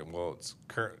center. Well, it's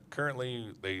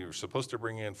currently they were supposed to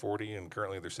bring in 40, and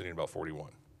currently they're sitting about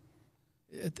 41.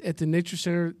 At the nature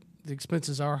center, the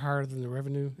expenses are higher than the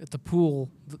revenue. At the pool,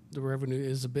 the revenue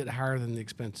is a bit higher than the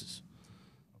expenses.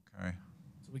 Okay.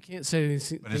 So we can't say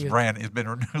anything. But it's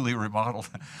been newly remodeled.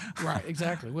 Right,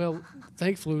 exactly. Well,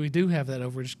 thankfully, we do have that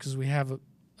overage because we have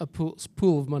a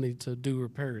pool of money to do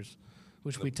repairs,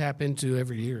 which we tap into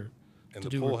every year. And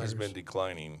the pool has been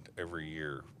declining every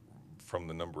year from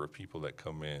the number of people that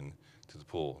come in to the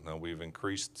pool. Now, we've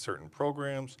increased certain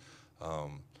programs.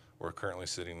 We're currently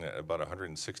sitting at about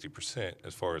 160%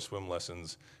 as far as swim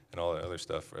lessons and all that other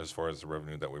stuff, as far as the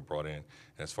revenue that we brought in. And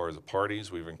as far as the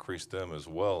parties, we've increased them as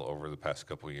well over the past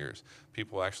couple of years.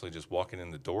 People actually just walking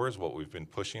in the doors, what we've been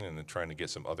pushing, and then trying to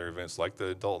get some other events like the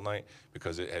adult night,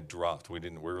 because it had dropped. We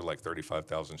were like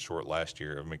 35,000 short last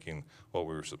year of making what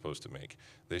we were supposed to make.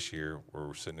 This year,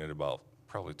 we're sitting at about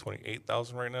probably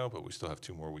 28,000 right now, but we still have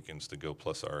 2 more weekends to go,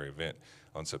 plus our event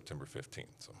on September 15th.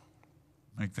 So.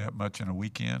 Make that much in a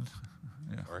weekend?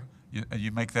 Yeah. Sorry?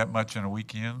 You make that much in a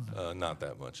weekend? Not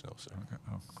that much, no, sir. Okay.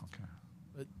 Oh, okay.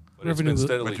 But it's been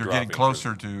steadily but you're dropping getting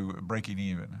closer to breaking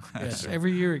even. Yes,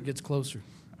 every year it gets closer.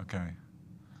 Okay.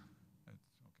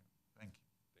 Thank you.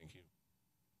 Thank you.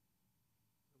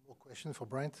 More questions for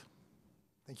Brent?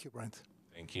 Thank you, Brent.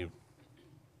 Thank you.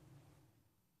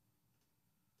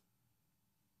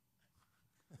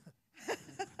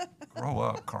 Grow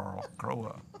up, Carl. Grow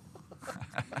up.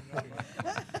 I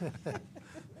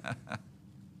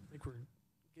think we're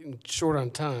getting short on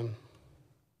time.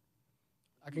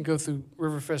 I can go through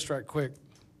Riverfest right quick.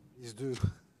 Please do.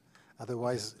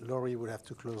 Otherwise, Lori would have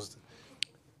to close.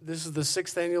 This is the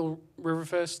 6th annual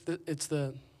Riverfest. It's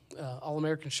the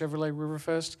All-American Chevrolet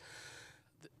Riverfest.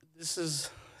 This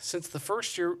is, since the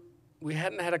first year, we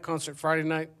hadn't had a concert Friday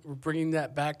night. We're bringing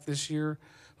that back this year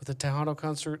with a Tejano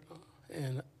concert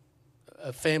and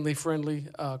a family-friendly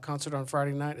concert on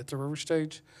Friday night at the River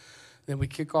Stage. Then we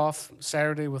kick off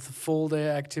Saturday with a full day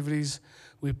of activities.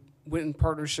 We went in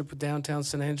partnership with Downtown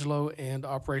San Angelo and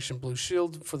Operation Blue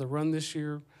Shield for the run this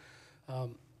year. I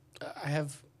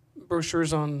have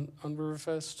brochures on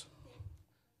Riverfest.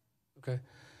 Okay.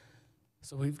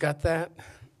 So we've got that.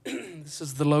 This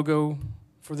is the logo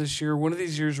for this year. One of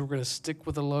these years we're going to stick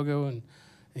with the logo and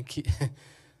keep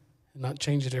not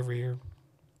change it every year.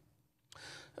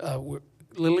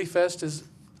 Lily Fest is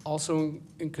also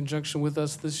in conjunction with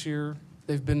us this year.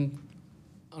 They've been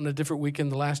on a different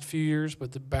weekend the last few years,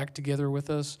 but they're back together with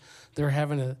us. They're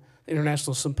having an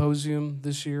international symposium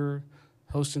this year,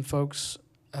 hosting folks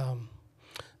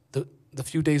the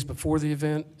few days before the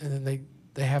event, and then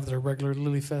they have their regular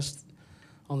Lily Fest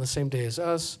on the same day as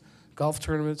us. Golf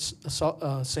tournaments,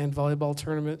 sand volleyball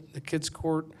tournament, the kids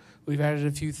court. We've added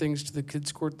a few things to the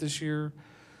kids court this year.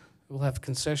 We'll have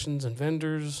concessions and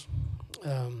vendors.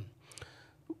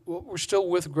 We're still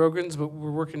with Grogan's, but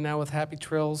we're working now with Happy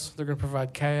Trails. They're going to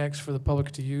provide kayaks for the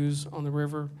public to use on the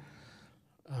river.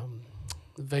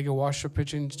 The Vega Washer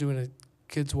Pitching is doing a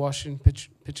kids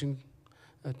pitching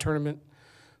tournament.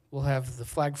 We'll have the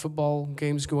flag football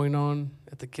games going on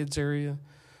at the kids area.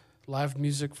 Live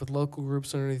music with local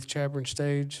groups underneath Chabron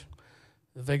Stage.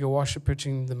 The Vega Washer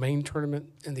Pitching, the main tournament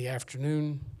in the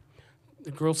afternoon.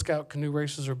 The Girl Scout canoe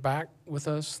races are back with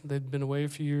us. They've been away a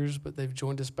few years, but they've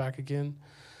joined us back again.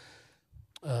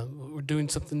 We're doing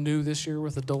something new this year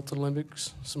with Adult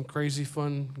Olympics, some crazy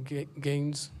fun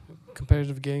games,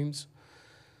 competitive games.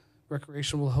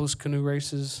 Recreation will host canoe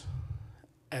races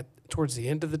towards the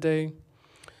end of the day.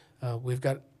 We've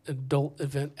got an adult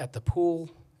event at the pool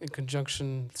in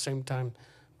conjunction at the same time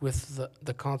with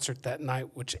the concert that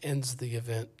night, which ends the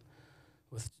event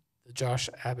with the Josh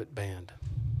Abbott Band.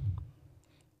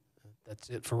 That's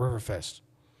it for Riverfest.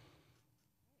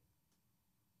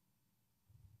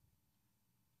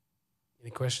 Any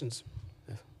questions?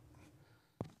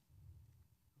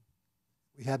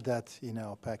 We had that in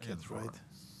our packet, right?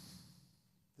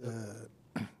 The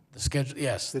schedule,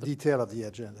 yes. The detail of the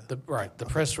agenda. The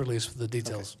press release with the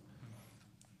details.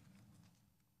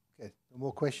 Okay, no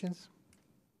more questions?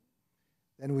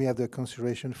 Then we have the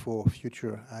consideration for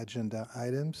future agenda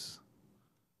items.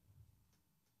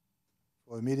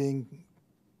 For a meeting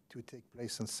to take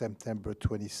place on September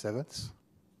 27th.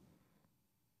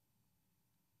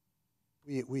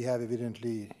 We have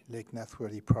evidently Lake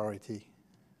Nathworthy priority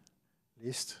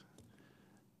list.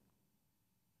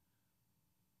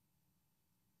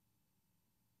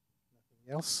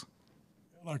 Nothing else?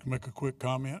 I'd like to make a quick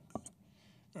comment.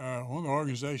 One of the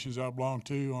organizations I belong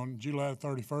to, on July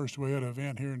 31st, we had an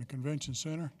event here in the convention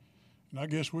center. And I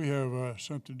guess we have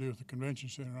something to do with the convention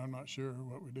center. I'm not sure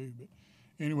what we do. But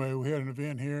anyway, we had an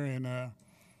event here, and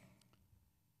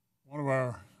one of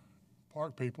our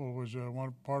park people was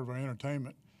one part of our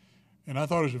entertainment. And I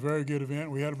thought it was a very good event.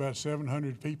 We had about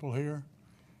 700 people here.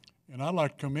 And I'd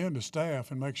like to commend the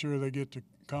staff and make sure they get the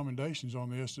commendations on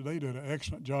this. They did an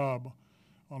excellent job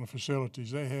on the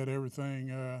facilities. They had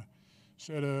everything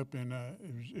set up, and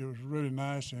it was really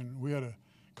nice. And we had a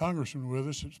congressman with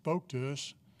us that spoke to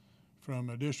us from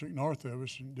a district north of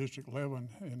us, in District 11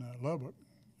 in Lubbock.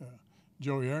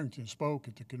 Joey Arrington spoke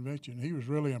at the convention. He was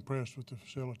really impressed with the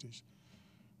facilities.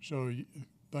 So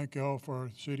thank you all for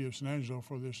the city of San Angelo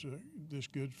for this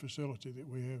good facility that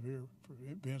we have here for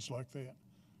events like that.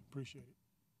 Appreciate it.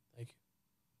 Thank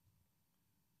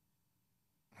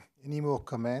you. Any more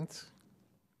comments?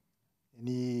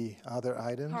 Any other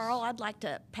items? Carl, I'd like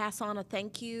to pass on a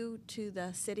thank you to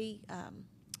the city. A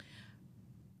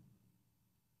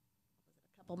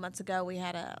couple months ago, we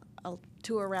had a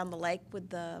tour around the lake with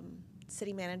the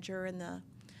city manager and the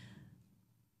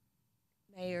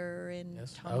mayor and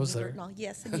yes, Tom I was Hebert there. and all.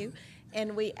 Yes, and you.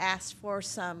 And we asked for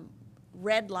some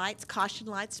red lights, caution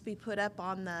lights, to be put up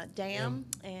on the dam.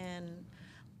 And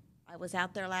I was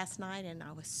out there last night, and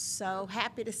I was so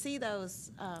happy to see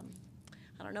those. I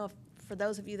don't know if for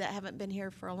those of you that haven't been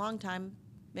here for a long time,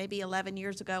 maybe 11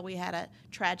 years ago, we had a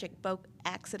tragic boat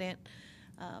accident.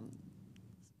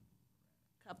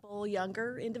 Couple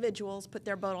younger individuals put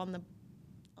their boat on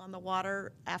the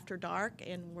water after dark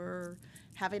and were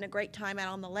having a great time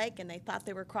out on the lake, and they thought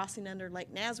they were crossing under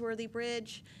Lake Nasworthy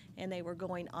Bridge, and they were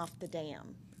going off the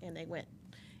dam, and they went,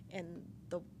 and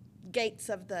the gates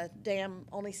of the dam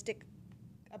only stick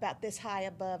about this high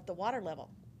above the water level,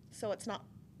 so it's not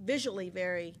visually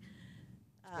very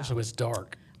So it's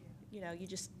dark. you know, you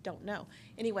just don't know.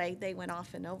 Anyway, they went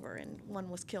off and over, and one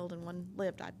was killed and one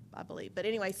lived, I believe. But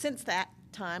anyway, since that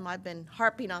time, I've been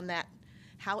harping on that.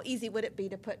 How easy would it be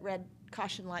to put red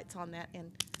caution lights on that?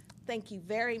 And thank you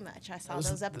very much. I saw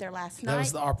those up there last night. That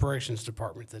was the operations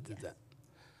department that did that.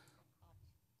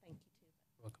 Thank you, too.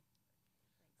 Welcome.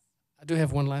 I do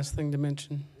have one last thing to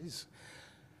mention. Please.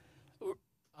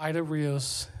 Ida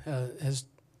Rios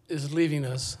is leaving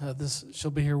us. She'll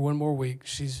be here one more week.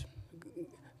 She's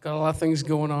got a lot of things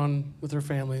going on with her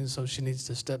family, and so she needs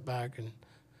to step back and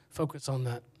focus on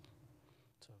that.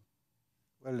 So.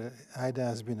 Well, Ida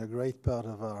has been a great part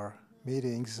of our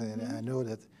meetings, and I know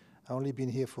that I've only been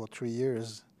here for 3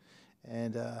 years,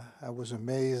 and I was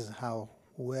amazed how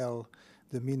well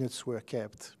the minutes were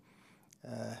kept.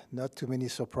 Not too many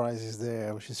surprises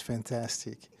there, which is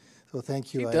fantastic. So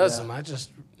thank you. He and, does them. I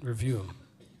just review them.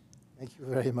 Thank you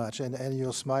very much. And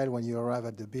your smile when you arrive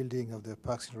at the building of the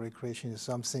Parks and Recreation is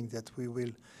something that we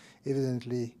will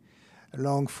evidently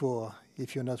long for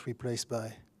if you're not replaced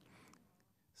by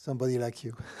somebody like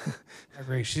you. I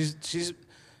agree. She's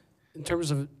in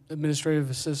terms of administrative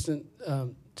assistant,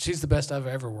 she's the best I've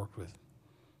ever worked with.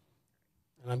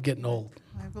 And I'm getting old.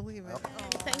 I believe it.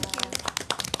 Thank you.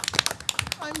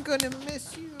 I'm going to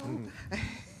miss you.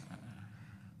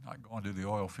 Not going to the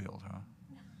oil field, huh?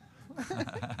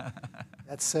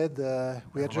 That said,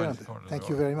 we adjourned. Thank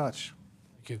you very much.